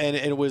was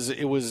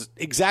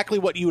exactly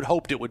what you had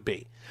hoped it would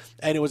be,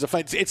 and it was a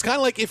fun. It's kind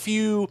of like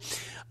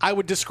I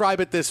would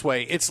describe it this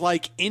way: it's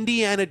like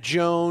Indiana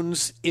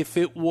Jones if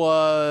it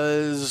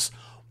was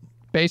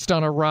based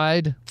on a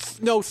ride.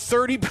 No,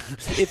 30.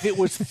 If it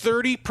was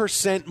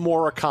 30%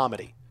 more a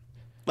comedy.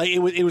 Like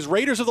it was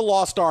Raiders of the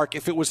Lost Ark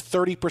if it was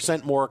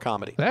 30% more a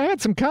comedy. That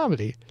had some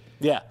comedy.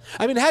 Yeah.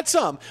 It had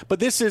some,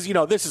 but this is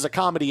a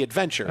comedy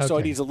adventure, so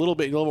it needs a little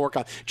more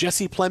comedy.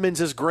 Jesse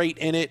Plemons is great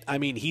in it.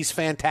 He's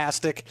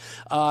fantastic.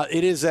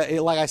 It is,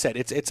 like I said,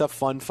 it's a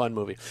fun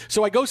movie.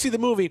 So I go see the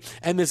movie,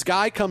 and this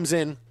guy comes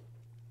in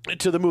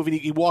to the movie.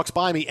 He walks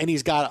by me, and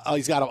he's got a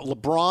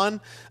LeBron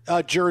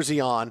jersey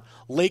on,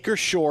 Laker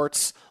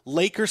shorts,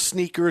 Laker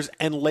sneakers,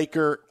 and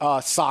Laker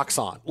socks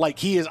on. Like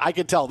he is, I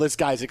can tell this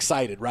guy's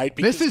excited, right?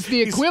 Because this is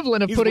the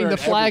equivalent of putting the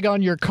flag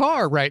on your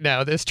car right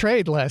now. This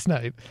trade last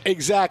night.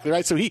 Exactly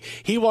right. So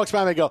he walks by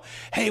me and I go,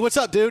 "Hey, what's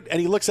up, dude?"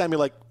 And he looks at me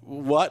like,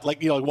 "What?"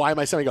 Like why am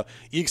I saying? I go,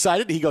 "You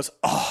excited?" He goes,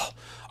 "Oh,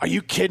 are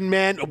you kidding,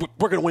 man?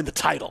 We're going to win the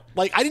title."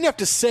 Like, I didn't have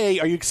to say,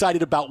 "Are you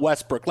excited about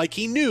Westbrook?" Like,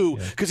 he knew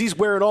because he's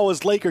wearing all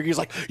his Laker. He's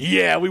like,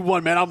 "Yeah, we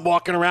won, man. I'm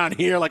walking around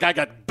here like I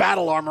got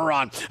battle armor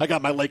on. I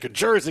got my Laker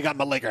jersey, I got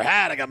my Laker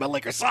hat, I got my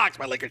Laker socks,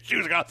 my Laker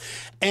shoes."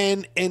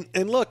 And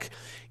look,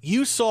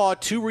 you saw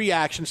two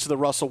reactions to the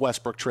Russell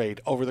Westbrook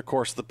trade over the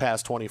course of the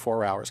past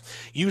 24 hours.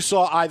 You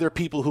saw either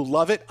people who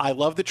love it, I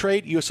love the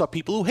trade. You saw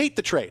people who hate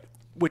the trade,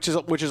 which is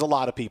a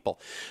lot of people,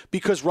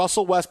 because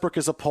Russell Westbrook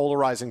is a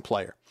polarizing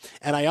player.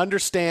 And I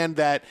understand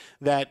that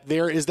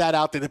there is that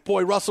out there that,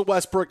 boy, Russell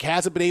Westbrook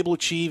hasn't been able to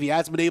achieve. He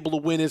hasn't been able to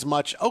win as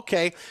much.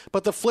 Okay,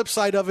 but the flip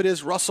side of it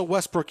is Russell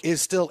Westbrook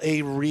is still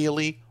a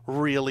really,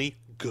 really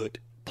good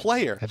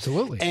player.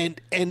 Absolutely.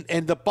 And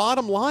the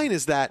bottom line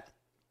is that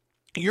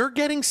you're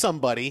getting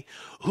somebody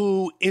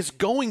who is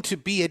going to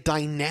be a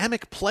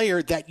dynamic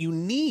player that you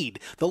need.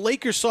 The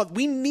Lakers saw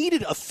we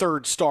needed a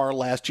third star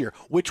last year,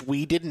 which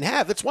we didn't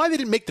have. That's why they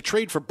didn't make the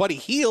trade for Buddy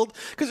Hield,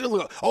 because,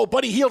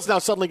 Buddy Hield's now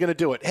suddenly going to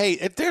do it. Hey,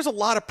 there's a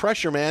lot of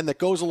pressure, man, that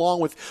goes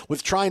along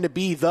with trying to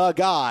be the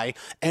guy,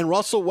 and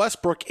Russell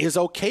Westbrook is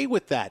okay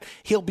with that.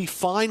 He'll be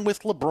fine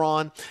with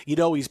LeBron.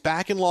 He's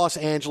back in Los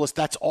Angeles.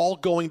 That's all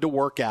going to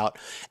work out.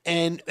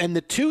 And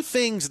the two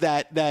things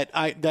that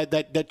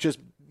just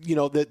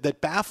that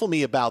baffle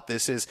me about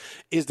this is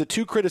the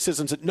two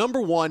criticisms. Number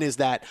one is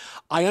that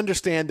I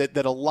understand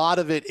that a lot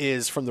of it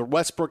is from the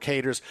Westbrook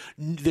haters.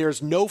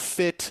 There's no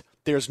fit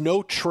there's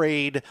no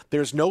trade,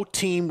 there's no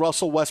team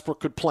Russell Westbrook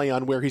could play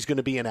on where he's going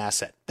to be an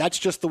asset. That's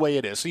just the way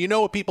it is. So you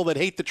know what people that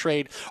hate the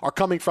trade are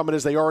coming from it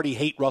is they already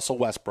hate Russell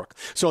Westbrook.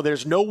 So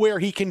there's nowhere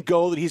he can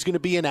go that he's going to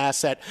be an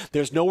asset.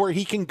 There's nowhere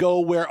he can go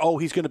where,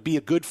 he's going to be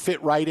a good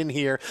fit right in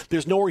here.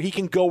 There's nowhere he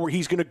can go where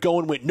he's going to go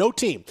and win. No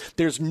team.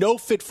 There's no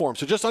fit for him.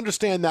 So just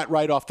understand that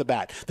right off the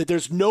bat, that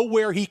there's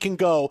nowhere he can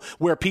go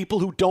where people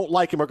who don't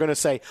like him are going to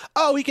say,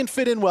 he can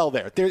fit in well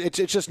there. It's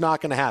just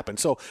not going to happen.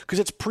 So, because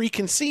it's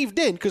preconceived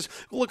in, because,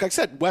 look, like I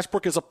said,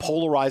 Westbrook is a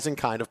polarizing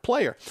kind of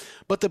player.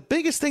 But the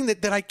biggest thing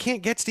that I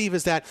can't get, Steve,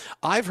 is that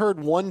I've heard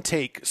one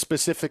take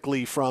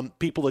specifically from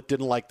people that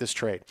didn't like this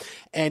trade.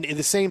 And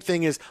the same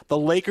thing is the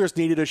Lakers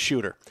needed a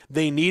shooter.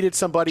 They needed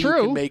somebody who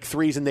could make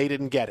threes, and they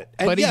didn't get it.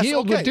 And but yes,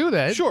 Hield would do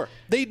that. Sure,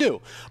 they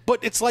do.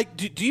 But it's like,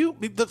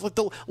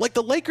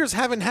 the Lakers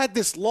haven't had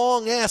this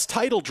long-ass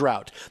title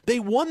drought. They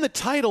won the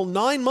title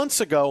 9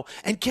 months ago,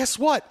 and guess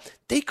what?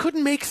 They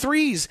couldn't make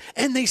threes,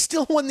 and they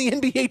still won the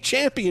NBA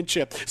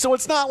championship. So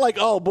it's not like,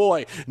 oh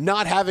boy,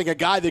 not having a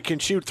guy that can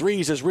shoot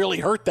threes has really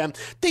hurt them.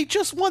 They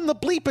just won the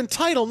bleeping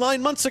title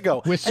 9 months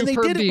ago. With and they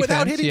superb did it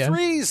without defense, hitting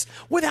threes,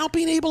 without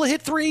being able to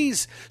hit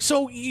threes.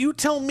 So you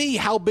tell me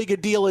how big a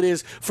deal it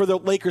is for the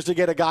Lakers to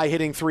get a guy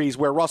hitting threes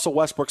where Russell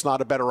Westbrook's not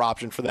a better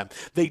option for them.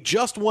 They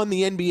just won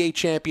the NBA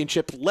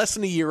championship less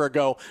than a year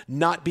ago,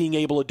 not being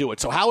able to do it.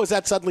 So how is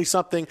that suddenly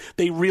something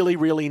they really,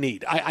 really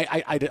need?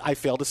 I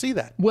fail to see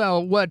that.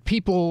 Well, what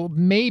people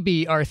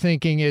maybe are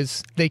thinking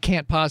is they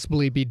can't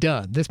possibly be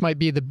done. This might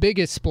be the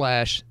biggest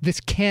splash.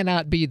 This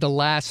cannot be the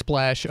last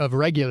splash of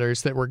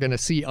regulars that we're going to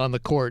see on the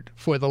court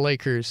for the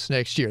Lakers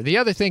next year. The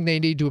other thing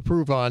they need to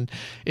improve on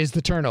is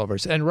the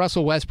turnovers. And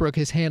Russell Westbrook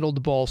has handled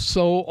the ball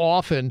so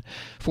often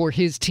for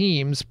his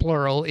teams,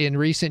 plural, in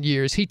recent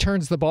years. He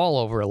turns the ball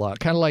over a lot,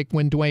 kind of like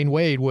when Dwayne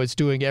Wade was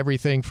doing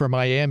everything for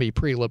Miami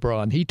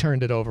pre-LeBron. He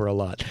turned it over a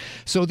lot.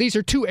 So these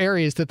are two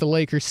areas that the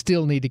Lakers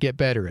still need to get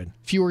better in.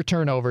 Fewer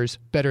turnovers,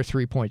 better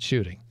three-point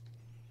shooting.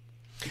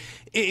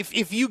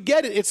 If you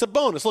get it, it's a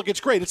bonus. Look,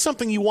 it's great. It's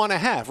something you want to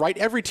have, right?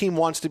 Every team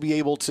wants to be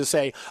able to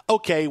say,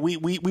 okay, we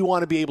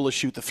want to be able to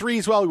shoot the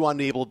threes well. We want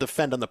to be able to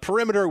defend on the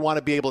perimeter. We want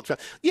to be able to.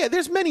 Yeah,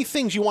 there's many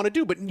things you want to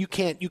do, but you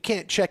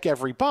can't check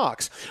every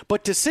box.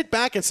 But to sit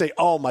back and say,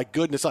 oh my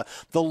goodness,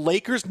 the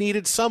Lakers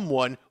needed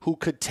someone who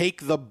could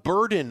take the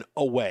burden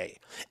away.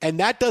 And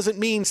that doesn't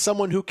mean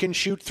someone who can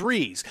shoot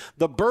threes.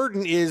 The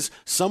burden is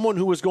someone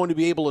who is going to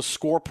be able to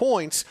score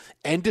points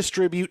and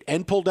distribute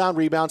and pull down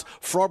rebounds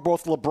for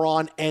both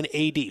LeBron and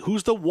AD.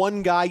 Who's the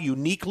one guy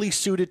uniquely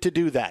suited to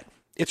do that?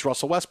 It's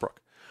Russell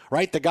Westbrook.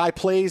 Right? The guy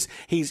plays,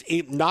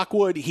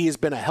 knockwood, he has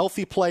been a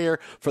healthy player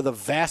for the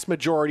vast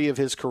majority of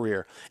his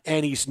career,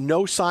 and he's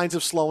no signs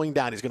of slowing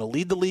down. He's going to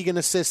lead the league in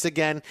assists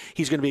again.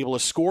 He's going to be able to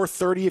score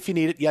 30 if you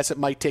need it. Yes, it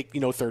might take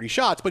 30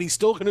 shots, but he's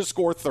still going to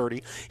score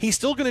 30. He's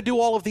still going to do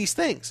all of these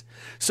things.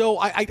 So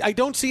I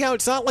don't see how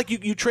it's not like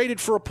you traded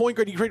for a point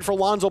guard, you traded for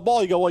Lonzo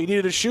Ball. You go, well, you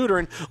needed a shooter,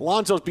 and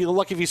Lonzo's being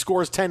lucky if he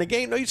scores 10 a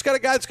game. No, you just got a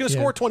guy that's going to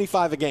score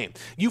 25 a game.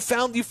 You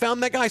found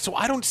that guy. So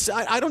I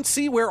don't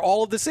see where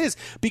all of this is,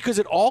 because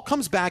it all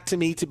comes back to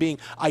me to being,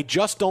 I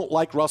just don't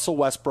like Russell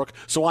Westbrook,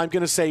 so I'm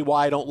going to say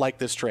why I don't like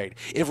this trade.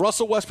 If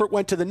Russell Westbrook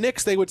went to the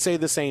Knicks, they would say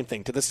the same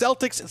thing. To the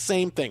Celtics,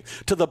 same thing.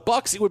 To the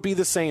Bucks, it would be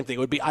the same thing. It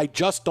would be, I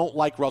just don't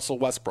like Russell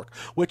Westbrook,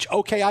 which,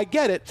 okay, I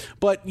get it,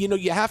 but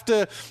you have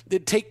to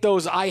take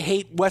those I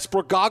hate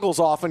Westbrook goggles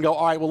off and go,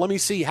 all right, well, let me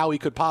see how he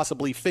could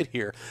possibly fit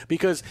here,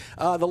 because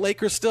the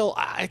Lakers still,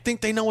 I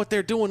think they know what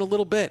they're doing a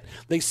little bit.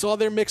 They saw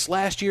their mix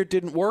last year,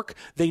 didn't work.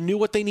 They knew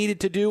what they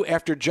needed to do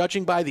after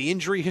judging by the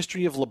injury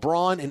history of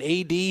LeBron and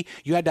AD.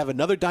 You had to have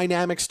another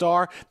dynamic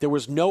star. There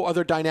was no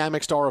other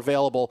dynamic star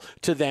available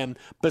to them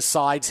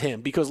besides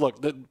him. Because,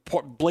 look, the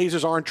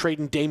Blazers aren't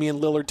trading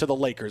Damian Lillard to the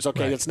Lakers.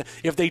 Okay, right.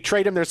 If they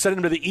trade him, they're sending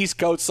him to the East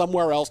Coast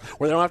somewhere else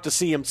where they don't have to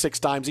see him 6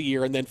 times a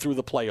year and then through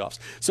the playoffs.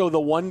 So the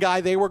one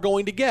guy they were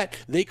going to get,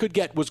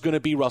 was going to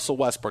be Russell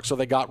Westbrook. So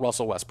they got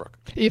Russell Westbrook.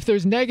 If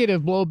there's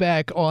negative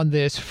blowback on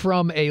this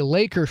from a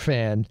Laker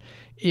fan,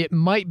 it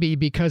might be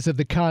because of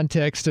the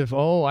context of,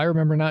 I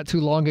remember not too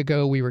long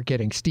ago we were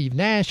getting Steve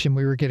Nash and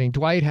we were getting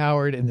Dwight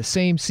Howard in the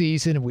same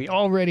season, and we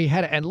already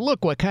had it. And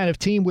look what kind of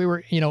team we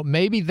were,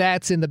 maybe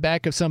that's in the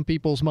back of some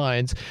people's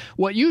minds.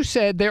 What you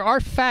said, there are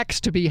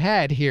facts to be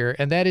had here,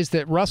 and that is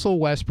that Russell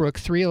Westbrook,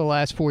 3 of the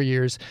last 4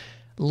 years,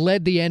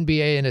 led the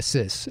NBA in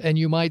assists. And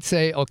you might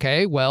say,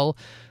 okay, well,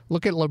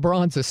 look at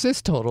LeBron's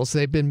assist totals.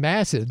 They've been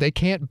massive. They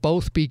can't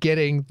both be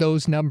getting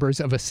those numbers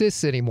of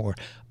assists anymore.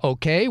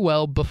 Okay,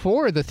 well,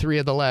 before the 3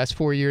 of the last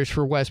 4 years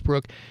for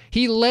Westbrook,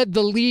 he led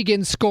the league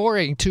in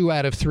scoring 2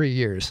 out of 3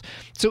 years.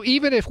 So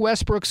even if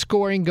Westbrook's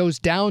scoring goes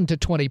down to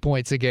 20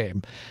 points a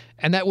game,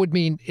 and that would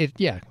mean,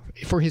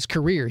 for his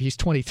career, he's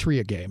 23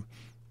 a game.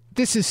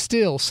 This is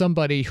still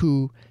somebody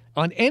who,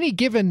 on any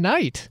given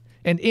night,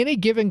 and any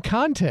given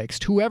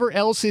context, whoever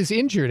else is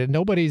injured, and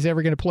nobody's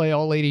ever going to play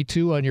all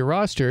 82 on your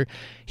roster,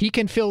 he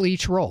can fill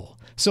each role.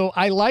 So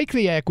I like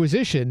the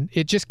acquisition.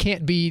 It just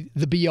can't be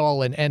the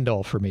be-all and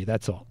end-all for me.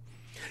 That's all.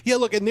 Yeah,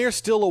 look, and there's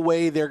still a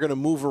way they're going to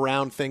move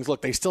around things.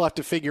 Look, they still have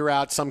to figure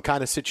out some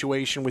kind of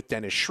situation with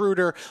Dennis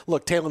Schroeder.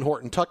 Look, Taylor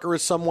Horton-Tucker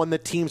is someone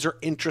that teams are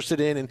interested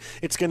in, and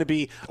it's going to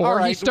be or all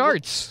right, he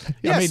starts.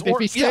 Yes, I mean, if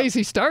he stays,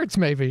 he starts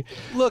maybe.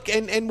 Look,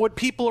 and what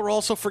people are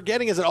also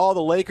forgetting is that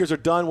the Lakers are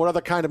done. What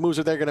other kind of moves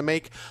are they going to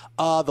make?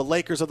 The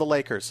Lakers are the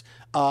Lakers.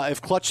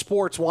 If Clutch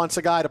Sports wants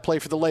a guy to play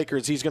for the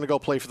Lakers, he's going to go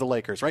play for the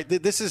Lakers, right?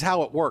 This is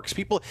how it works.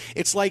 People,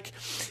 it's like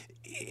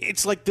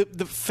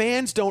the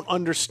fans don't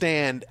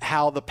understand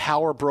how the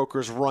power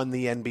brokers run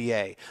the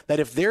NBA. That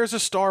if there's a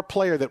star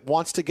player that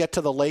wants to get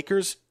to the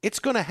Lakers, it's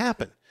going to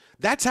happen.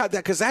 That's how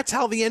the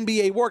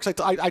NBA works.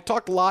 I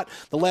talked a lot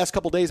the last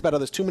couple of days about how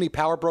there's too many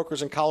power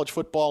brokers in college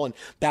football, and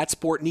that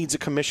sport needs a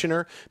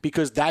commissioner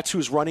because that's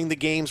who's running the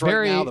games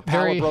right now. The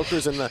power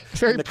brokers and the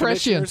very the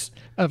prescient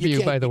of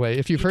you, by the way.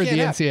 If you've heard the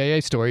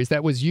NCAA stories,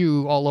 that was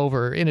you all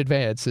over in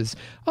advance.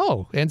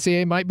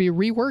 NCAA might be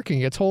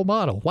reworking its whole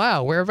model.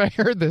 Wow, where have I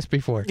heard this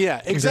before?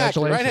 Yeah,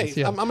 exactly. Right. Hey,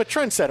 yeah. I'm a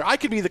trendsetter. I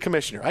could be the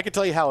commissioner. I could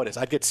tell you how it is.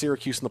 I'd get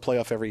Syracuse in the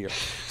playoff every year.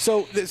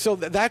 So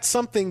that's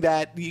something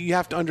that you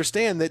have to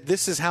understand, that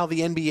this is how the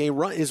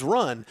NBA is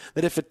run,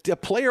 that if a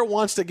player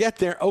wants to get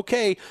there,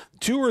 okay,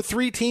 2 or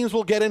 3 teams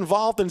will get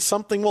involved and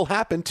something will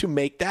happen to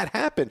make that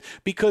happen,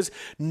 because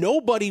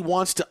nobody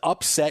wants to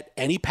upset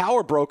any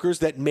power brokers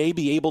that may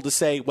be able to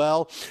say,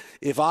 well,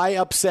 if I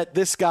upset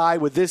this guy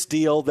with this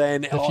deal,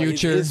 then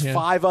his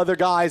 5 other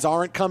guys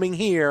aren't coming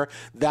here.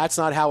 That's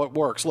not how it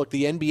works. Look,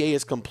 the NBA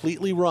is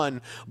completely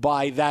run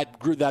by that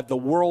group, that the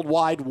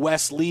Worldwide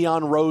West,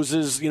 Leon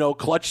Rose's,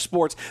 Clutch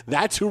Sports.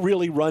 That's who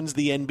really runs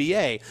the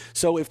NBA.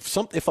 So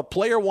if a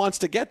player wants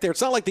to get there,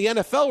 it's not like the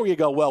NFL where you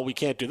go, well, we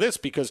can't do this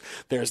because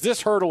there's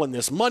this hurdle and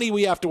this money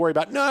we have to worry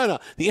about. No.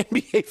 The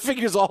NBA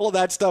figures all of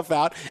that stuff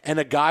out, and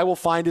a guy will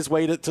find his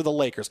way to the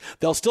Lakers.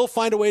 They'll still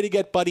find a way to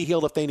get Buddy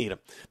Hield if they need him.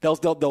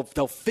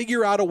 They'll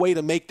figure out a way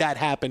to make that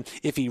happen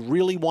if he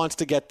really wants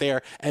to get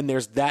there, and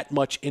there's that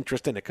much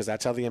interest in it, because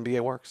that's how the NBA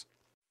works.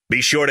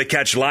 Be sure to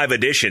catch live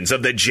editions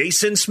of The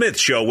Jason Smith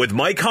Show with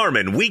Mike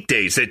Harmon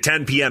weekdays at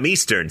 10 p.m.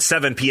 Eastern,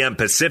 7 p.m.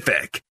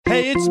 Pacific.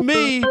 Hey, it's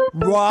me,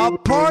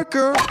 Rob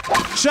Parker.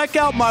 Check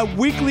out my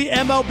weekly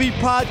MLB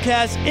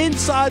podcast,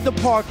 Inside the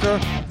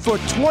Parker, for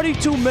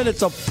 22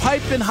 minutes of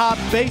piping hot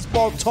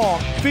baseball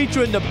talk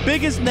featuring the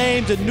biggest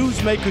names and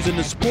newsmakers in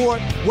the sport.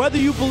 Whether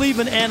you believe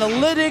in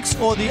analytics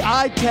or the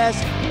eye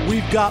test,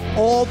 we've got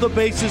all the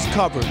bases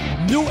covered.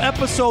 New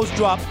episodes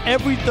drop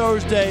every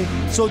Thursday,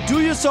 so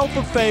do yourself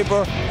a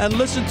favor and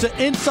listen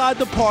to Inside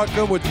the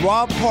Parker with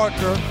Rob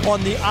Parker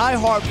on the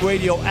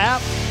iHeartRadio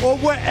app or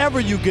wherever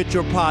you get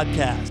your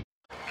podcast.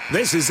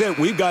 This is it.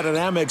 We've got an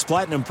Amex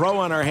Platinum Pro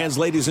on our hands,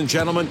 ladies and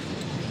gentlemen.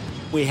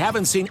 We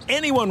haven't seen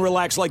anyone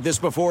relax like this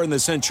before in the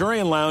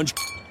Centurion Lounge.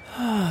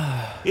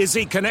 Is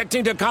he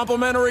connecting to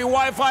complimentary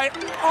Wi-Fi?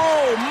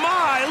 Oh,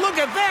 my! Look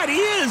at that! He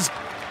is!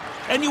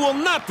 And you will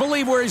not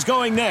believe where he's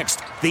going next.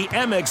 The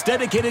Amex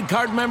dedicated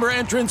card member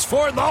entrance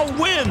for the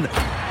win.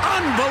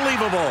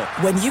 Unbelievable.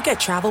 When you get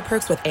travel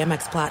perks with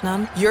Amex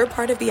Platinum, you're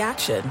part of the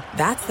action.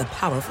 That's the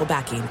powerful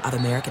backing of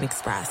American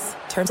Express.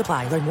 Terms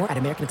apply. Learn more at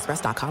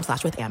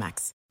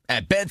americanexpress.com/withAmex.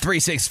 At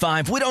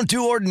Bet365, we don't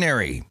do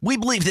ordinary. We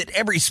believe that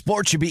every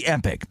sport should be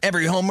epic.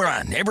 Every home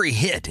run, every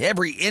hit,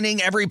 every inning,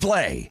 every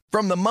play.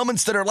 From the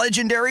moments that are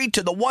legendary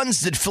to the ones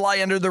that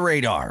fly under the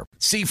radar.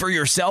 See for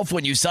yourself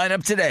when you sign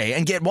up today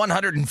and get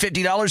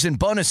 $150 in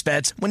bonus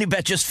bets when you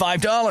bet just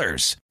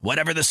 $5.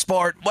 Whatever the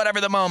sport, whatever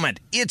the moment,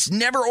 it's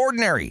never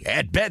ordinary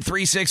at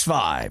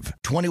Bet365.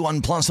 21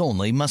 plus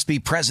only. Must be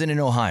present in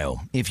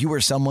Ohio. If you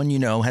or someone you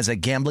know has a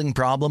gambling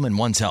problem and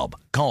wants help,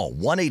 call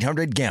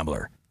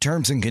 1-800-GAMBLER.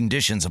 Terms and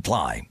conditions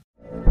apply.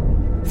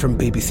 From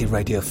BBC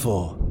Radio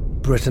 4,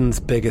 Britain's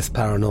biggest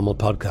paranormal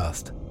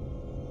podcast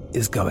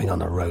is going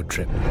on a road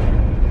trip.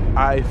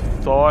 I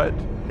thought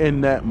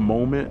in that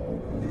moment,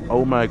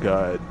 oh my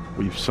God,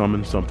 we've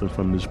summoned something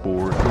from this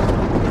board.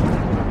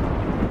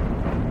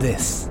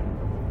 This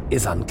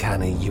is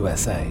Uncanny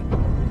USA.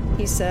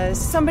 He says,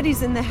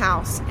 somebody's in the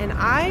house, and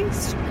I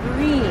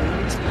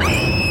screamed.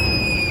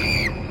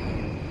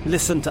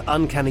 Listen to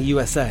Uncanny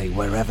USA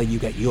wherever you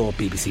get your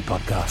BBC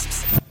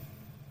podcasts,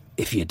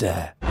 if you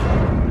dare.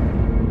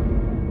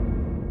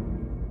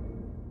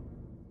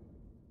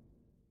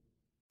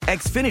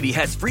 Xfinity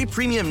has free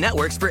premium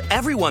networks for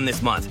everyone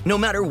this month, no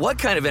matter what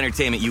kind of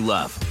entertainment you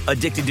love.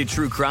 Addicted to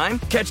true crime?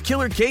 Catch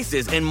killer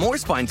cases and more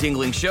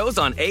spine-tingling shows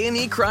on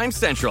A&E Crime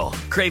Central.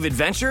 Crave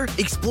adventure?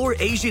 Explore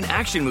Asian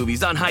action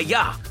movies on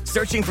Hi-Ya.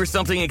 Searching for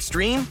something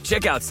extreme?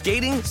 Check out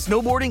skating,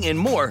 snowboarding, and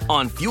more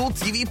on Fuel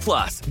TV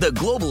Plus, the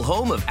global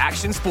home of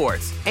action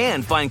sports.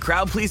 And find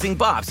crowd-pleasing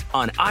bops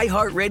on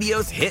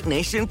iHeartRadio's Hit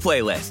Nation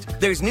playlist.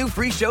 There's new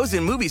free shows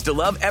and movies to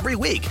love every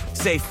week.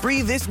 Say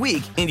free this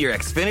week in your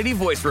Xfinity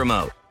voice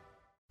remote.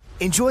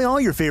 Enjoy all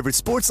your favorite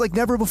sports like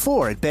never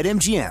before at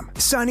BetMGM.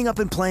 Signing up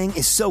and playing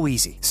is so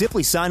easy.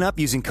 Simply sign up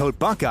using code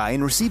Buckeye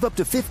and receive up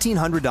to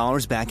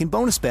 $1,500 back in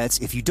bonus bets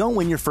if you don't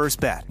win your first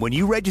bet. When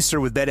you register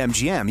with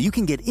BetMGM, you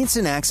can get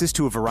instant access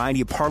to a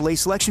variety of parlay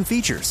selection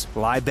features,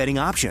 live betting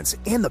options,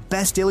 and the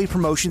best daily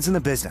promotions in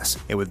the business.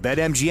 And with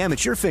BetMGM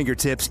at your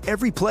fingertips,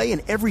 every play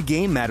and every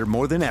game matter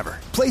more than ever.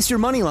 Place your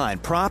moneyline,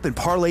 prop, and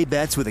parlay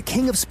bets with the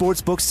king of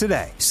sportsbooks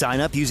today. Sign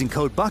up using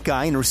code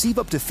Buckeye and receive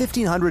up to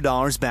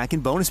 $1,500 back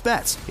in bonus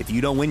bets if you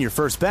don't win your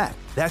first bet.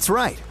 That's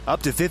right,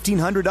 up to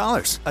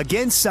 $1,500.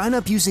 Again, sign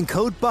up using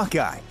code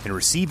Buckeye and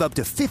receive up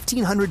to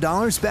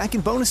 $1,500 back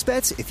in bonus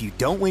bets if you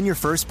don't win your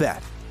first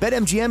bet.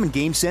 BetMGM and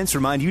GameSense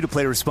remind you to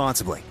play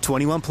responsibly.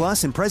 21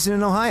 plus and present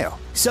in Ohio.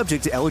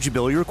 Subject to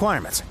eligibility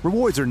requirements.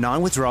 Rewards are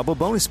non-withdrawable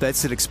bonus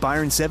bets that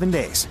expire in 7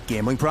 days.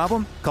 Gambling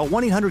problem? Call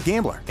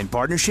 1-800-GAMBLER in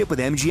partnership with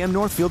MGM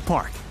Northfield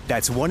Park.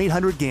 That's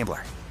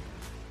 1-800-GAMBLER.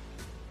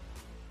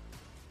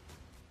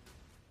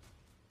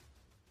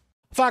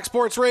 Fox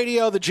Sports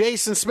Radio, the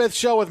Jason Smith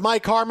Show with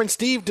Mike Harmon.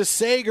 Steve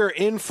DeSager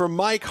in for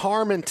Mike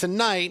Harmon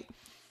tonight,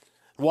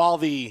 while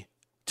the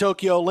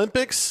Tokyo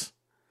Olympics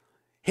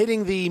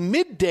hitting the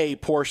midday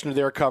portion of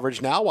their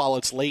coverage now, while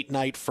it's late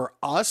night for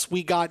us.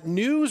 We got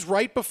news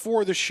right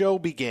before the show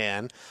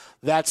began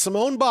that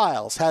Simone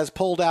Biles has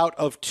pulled out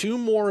of 2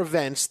 more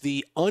events,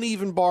 the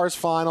uneven bars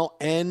final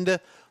and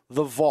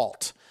the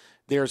vault.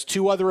 There's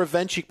 2 other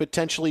events you could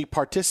potentially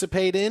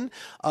participate in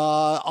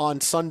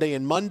on Sunday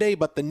and Monday,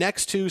 but the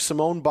next 2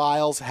 Simone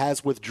Biles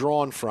has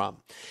withdrawn from.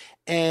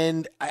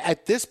 And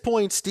at this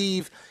point,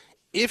 Steve,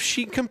 if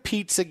she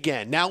competes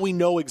again, now we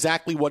know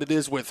exactly what it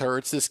is with her.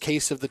 It's this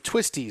case of the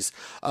twisties,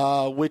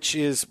 which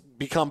is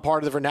become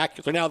part of the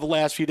vernacular now the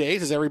last few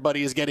days as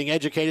everybody is getting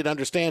educated,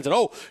 understands that,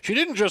 oh, she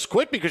didn't just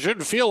quit because she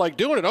didn't feel like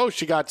doing it. Oh,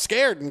 she got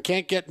scared and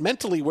can't get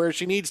mentally where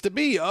she needs to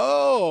be.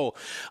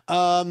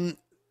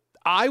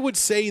 I would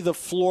say the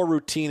floor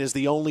routine is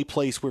the only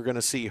place we're going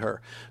to see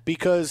her,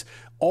 because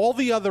all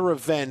the other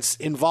events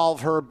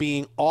involve her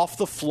being off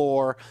the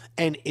floor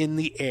and in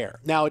the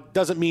air. Now, it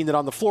doesn't mean that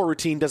on the floor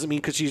routine doesn't mean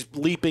because she's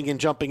leaping and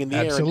jumping in the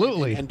air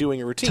and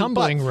doing a routine.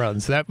 Tumbling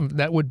runs. That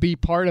would be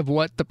part of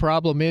what the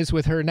problem is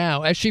with her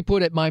now. As she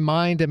put it, my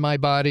mind and my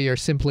body are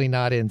simply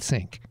not in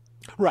sync.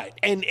 Right.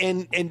 And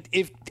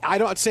if I'm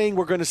not saying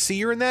we're going to see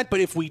her in that, but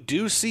if we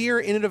do see her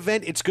in an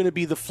event, it's going to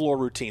be the floor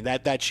routine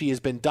that she has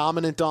been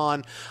dominant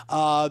on,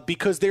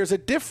 because there's a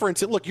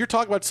difference. Look, you're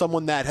talking about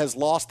someone that has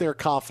lost their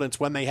confidence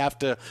when they have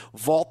to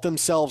vault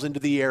themselves into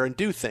the air and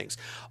do things.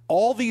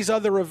 All these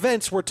other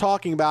events we're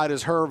talking about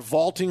is her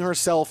vaulting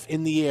herself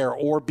in the air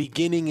or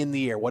beginning in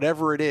the air,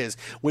 whatever it is,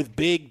 with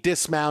big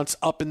dismounts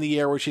up in the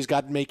air where she's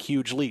got to make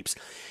huge leaps.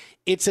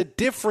 It's a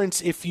difference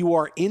if you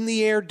are in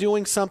the air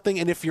doing something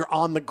and if you're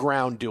on the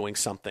ground doing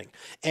something.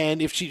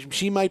 And if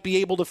she might be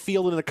able to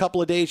feel it in a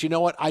couple of days, you know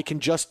what, I can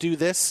just do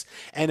this.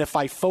 And if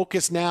I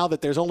focus now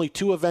that there's only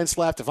 2 events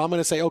left, if I'm going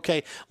to say,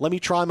 okay, let me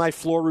try my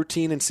floor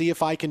routine and see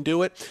if I can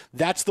do it,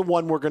 that's the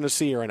one we're going to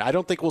see her in. I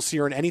don't think we'll see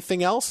her in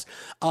anything else.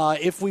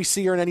 If we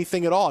see her in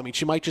anything at all, I mean,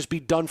 she might just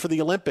be done for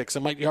the Olympics.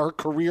 Her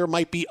career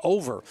might be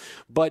over.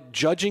 But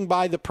judging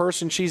by the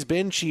person she's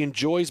been, she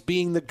enjoys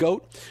being the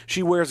GOAT.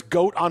 She wears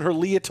GOAT on her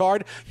leotard.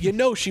 You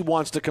know she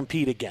wants to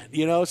compete again,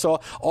 so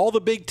all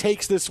the big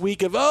takes this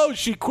week of, oh,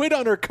 she quit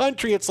on her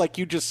country, it's like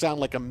you just sound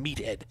like a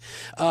meathead.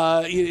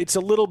 It's a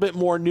little bit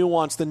more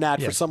nuanced than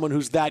that for someone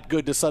who's that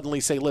good to suddenly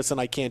say, listen,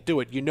 I can't do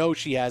it.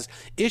 She has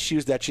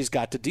issues that she's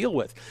got to deal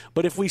with.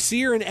 But if we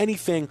see her in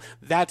anything,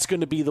 that's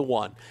going to be the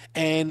one.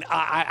 And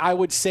I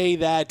would say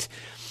that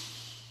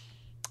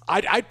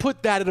I'd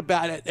put that at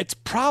about, it's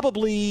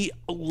probably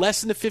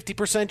less than a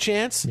 50%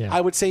 chance. Yeah. I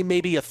would say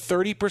maybe a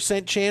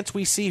 30% chance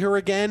we see her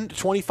again,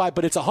 25,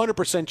 but it's a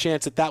 100%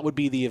 chance that would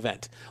be the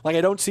event. Like,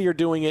 I don't see her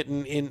doing it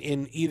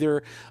in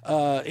either,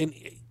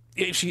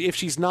 if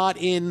she's not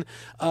in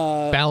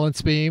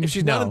balance beam. If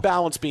she's not in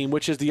balance beam,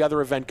 which is the other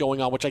event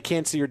going on, which I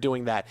can't see her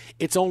doing that,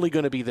 it's only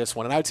going to be this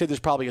one. And I would say there's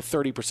probably a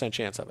 30%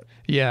 chance of it.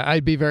 Yeah,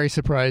 I'd be very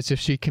surprised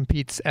if she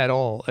competes at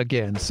all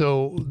again.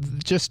 So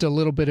just a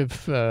little bit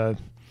of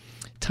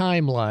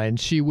timeline.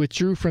 She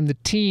withdrew from the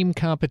team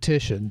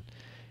competition,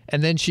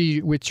 and then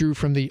she withdrew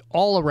from the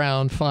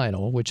all-around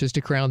final, which is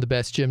to crown the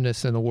best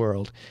gymnast in the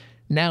world.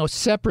 Now,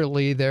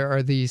 separately, there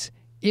are these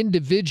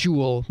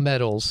individual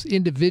medals,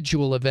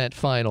 individual event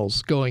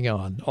finals going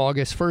on,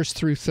 August 1st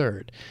through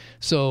 3rd.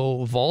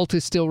 So vault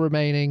is still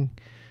remaining,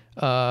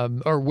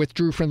 or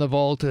withdrew from the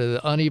vault.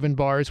 Uneven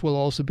bars will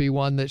also be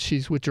one that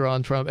she's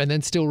withdrawn from, and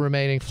then still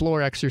remaining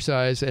floor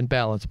exercise and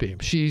balance beam.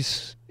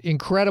 She's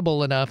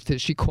incredible enough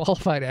that she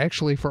qualified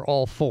actually for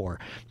all 4.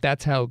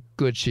 That's how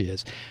good she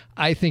is.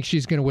 I think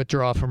she's going to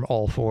withdraw from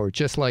all 4,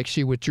 just like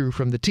she withdrew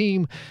from the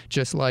team,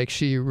 just like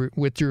she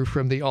withdrew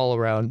from the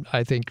all-around.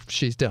 I think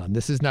she's done.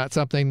 This is not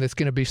something that's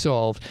going to be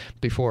solved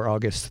before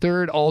August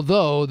 3rd,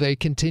 although they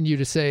continue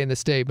to say in the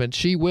statement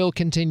she will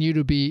continue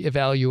to be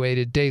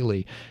evaluated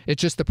daily.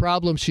 It's just the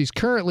problems she's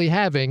currently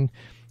having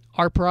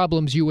are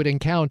problems you would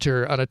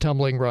encounter on a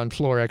tumbling run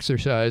floor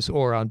exercise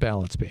or on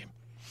balance beam.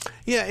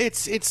 Yeah,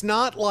 it's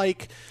not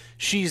like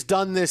she's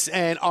done this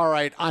and, all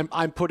right,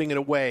 I'm putting it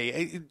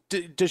away.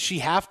 Does she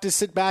have to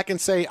sit back and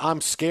say,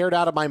 I'm scared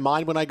out of my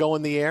mind when I go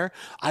in the air?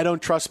 I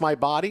don't trust my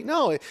body?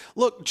 No.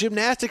 Look,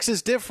 gymnastics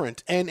is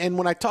different. And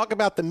when I talk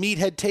about the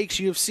meathead takes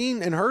you have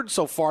seen and heard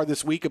so far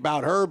this week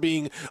about her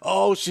being,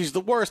 oh, she's the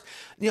worst,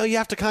 you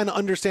have to kind of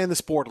understand the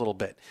sport a little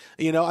bit.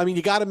 You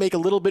got to make a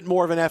little bit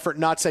more of an effort,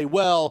 not say,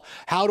 well,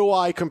 how do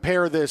I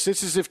compare this?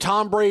 This is if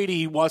Tom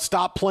Brady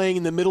stopped playing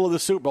in the middle of the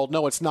Super Bowl.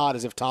 No, it's not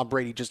as if Tom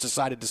Brady just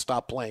decided to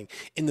stop playing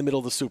in the middle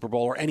of the Super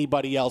Bowl or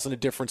anybody else in a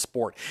different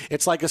sport.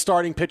 It's like a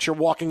starting pitcher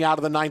walking out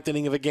of the ninth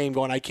inning of a game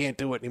going, I can't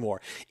do it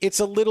anymore. It's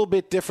a little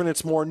bit different.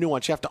 It's more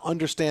nuanced. You have to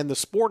understand the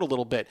sport a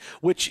little bit,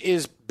 which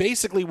is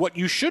basically what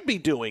you should be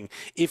doing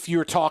if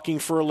you're talking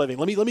for a living.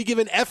 Let me give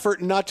an effort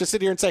and not just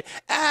sit here and say,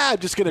 I'm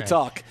just going to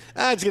talk.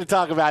 I'm just going to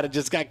talk about it.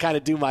 Just kind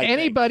of do my thing.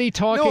 Anybody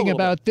talking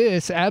about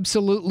this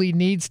absolutely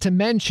needs to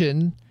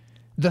mention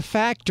the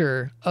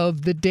factor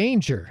of the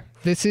danger.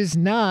 This is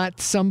not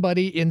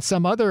somebody in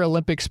some other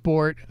Olympic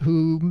sport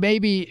who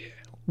maybe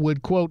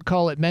would, quote,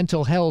 call it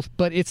mental health,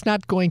 but it's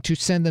not going to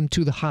send them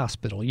to the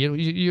hospital.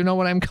 You know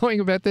what I'm going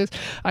about this?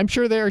 I'm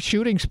sure there are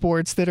shooting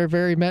sports that are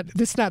very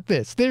it's not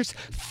this. There's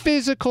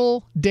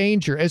physical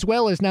danger as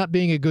well as not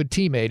being a good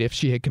teammate if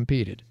she had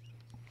competed.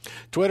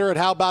 Twitter at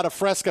How About a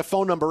Fresca,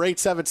 phone number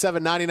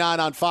 877-99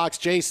 on Fox.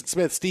 Jason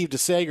Smith, Steve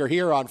DeSager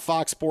here on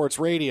Fox Sports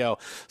Radio.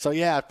 So,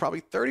 yeah, probably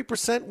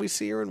 30% we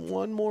see her in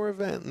one more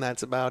event, and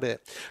that's about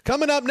it.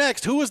 Coming up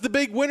next, who is the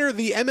big winner of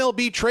the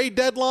MLB trade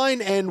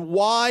deadline, and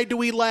why do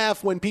we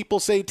laugh when people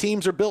say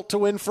teams are built to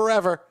win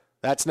forever?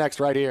 That's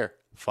next right here,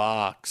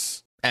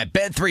 Fox. At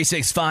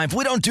Bet365,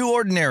 we don't do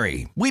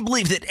ordinary. We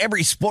believe that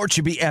every sport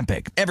should be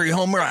epic. Every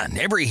home run,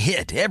 every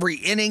hit, every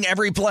inning,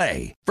 every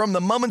play. From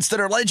the moments that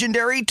are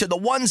legendary to the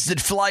ones that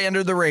fly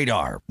under the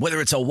radar. Whether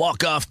it's a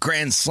walk-off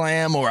grand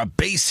slam or a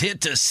base hit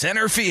to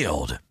center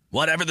field.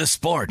 Whatever the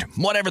sport,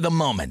 whatever the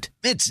moment.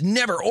 It's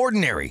never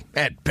ordinary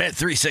at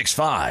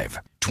Bet365.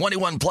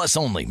 21 plus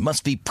only.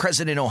 Must be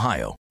present in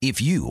Ohio.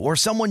 If you or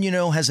someone you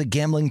know has a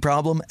gambling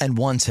problem and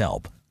wants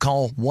help,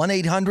 call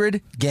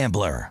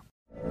 1-800-GAMBLER.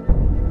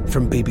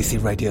 From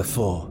BBC Radio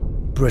 4,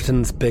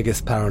 Britain's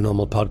biggest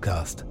paranormal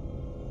podcast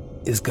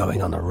is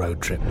going on a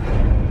road trip.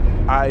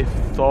 I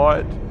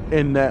thought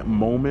in that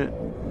moment,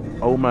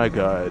 oh my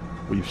God,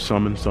 we've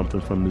summoned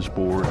something from this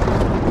board.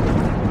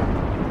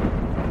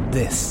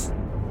 This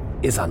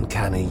is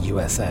Uncanny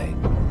USA.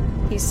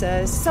 He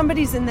says,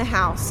 somebody's in the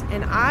house,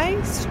 and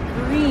I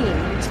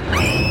screamed.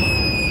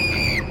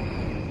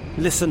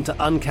 Listen to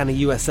Uncanny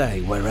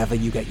USA wherever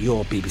you get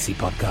your BBC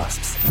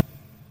podcasts,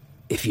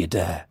 if you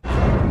dare.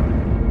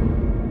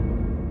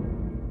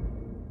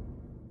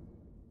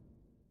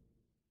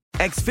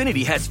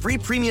 Xfinity has free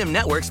premium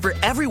networks for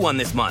everyone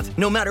this month,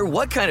 no matter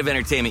what kind of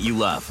entertainment you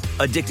love.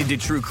 Addicted to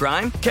true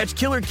crime? Catch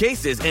killer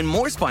cases and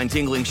more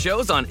spine-tingling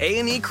shows on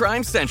A&E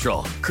Crime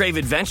Central. Crave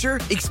adventure?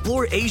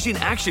 Explore Asian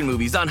action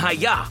movies on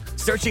Hi-Ya.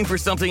 Searching for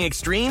something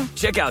extreme?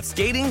 Check out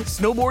skating,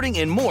 snowboarding,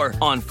 and more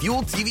on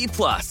Fuel TV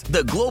Plus,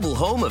 the global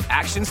home of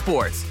action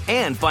sports.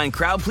 And find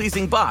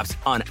crowd-pleasing bops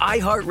on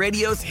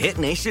iHeartRadio's Hit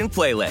Nation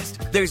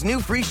playlist. There's new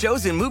free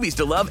shows and movies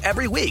to love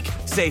every week.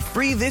 Say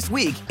free this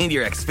week in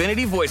your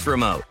Xfinity voice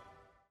remote.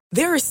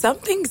 There are some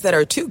things that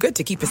are too good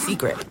to keep a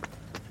secret.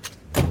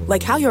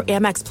 Like how your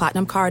Amex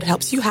Platinum card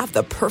helps you have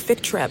the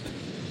perfect trip.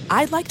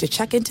 I'd like to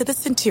check into the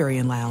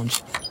Centurion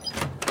Lounge.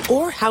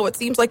 Or how it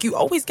seems like you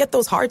always get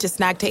those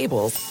hard-to-snag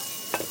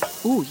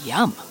tables. Ooh,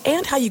 yum.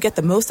 And how you get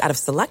the most out of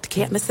select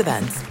can't-miss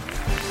events.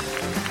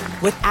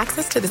 With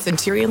access to the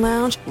Centurion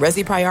Lounge,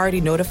 Resi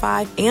Priority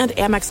Notify, and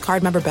Amex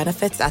card member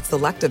benefits at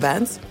select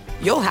events,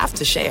 you'll have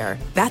to share.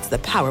 That's the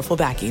powerful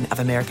backing of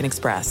American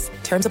Express.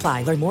 Terms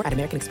apply. Learn more at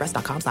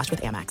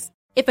americanexpress.com/withAmex.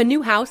 If a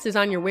new house is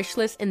on your wish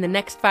list in the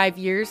next 5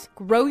 years,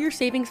 grow your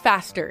savings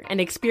faster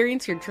and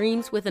experience your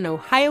dreams with an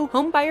Ohio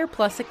Homebuyer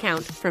Plus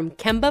account from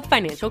Kemba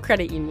Financial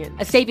Credit Union.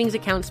 A savings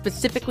account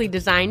specifically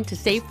designed to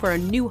save for a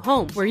new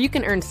home where you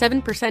can earn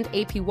 7%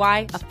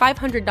 APY,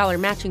 a $500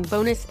 matching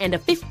bonus, and a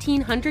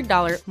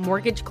 $1,500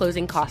 mortgage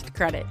closing cost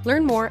credit.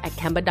 Learn more at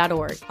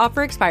Kemba.org.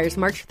 Offer expires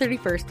March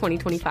 31st,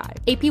 2025.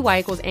 APY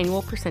equals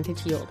annual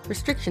percentage yield.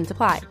 Restrictions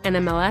apply.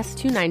 NMLS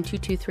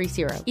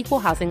 292230. Equal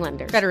housing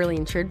lender. Federally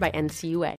insured by NCUA.